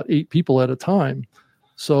induct about 8 people at a time.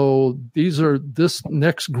 So this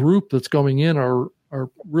next group that's going in are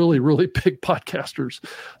really, really big podcasters.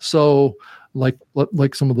 So like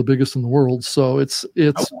some of the biggest in the world. So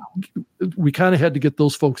we kind of had to get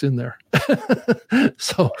those folks in there.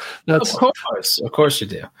 So that's of course you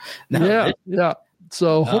do. No, yeah.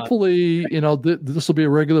 So hopefully, this will be a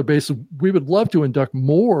regular basis. We would love to induct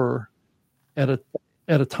more at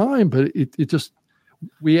a time, but it just,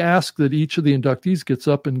 we ask that each of the inductees gets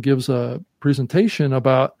up and gives a presentation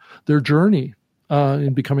about their journey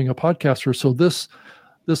in becoming a podcaster. So this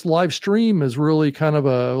live stream is really kind of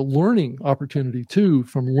a learning opportunity too,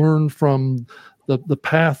 learn from the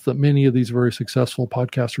path that many of these very successful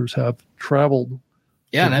podcasters have traveled.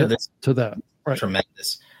 To that. Right.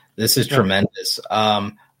 Tremendous. This is tremendous.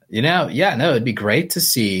 It'd be great to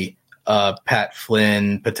see Pat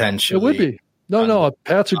Flynn potentially. It would be. No,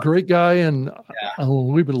 Pat's a great guy, and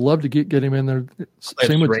we would love to get him in there.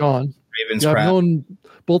 Same with John. I've known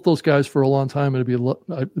both those guys for a long time.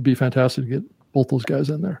 It'd be fantastic to get both those guys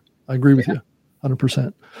in there. I agree with you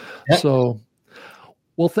 100%. Yeah. So,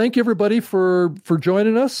 well, thank you everybody for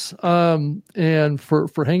joining us and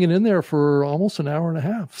for hanging in there for almost an hour and a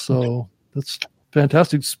half. So that's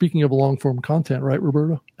fantastic. Speaking of long form content, right,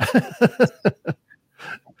 Roberto?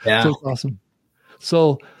 Yeah. So awesome.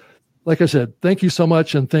 So, like I said, thank you so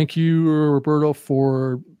much. And thank you, Roberto,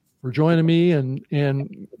 for joining me. And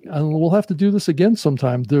we'll have to do this again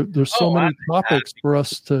sometime. There's so many topics for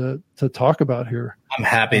us to talk about here. I'm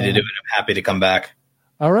happy to do it. I'm happy to come back.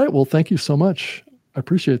 All right. Well, thank you so much. I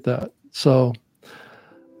appreciate that. So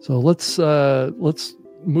let's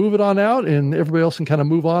move it on out, and everybody else can kind of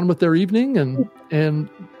move on with their evening and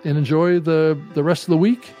enjoy the rest of the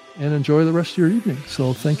week and enjoy the rest of your evening.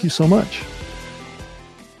 So thank you so much.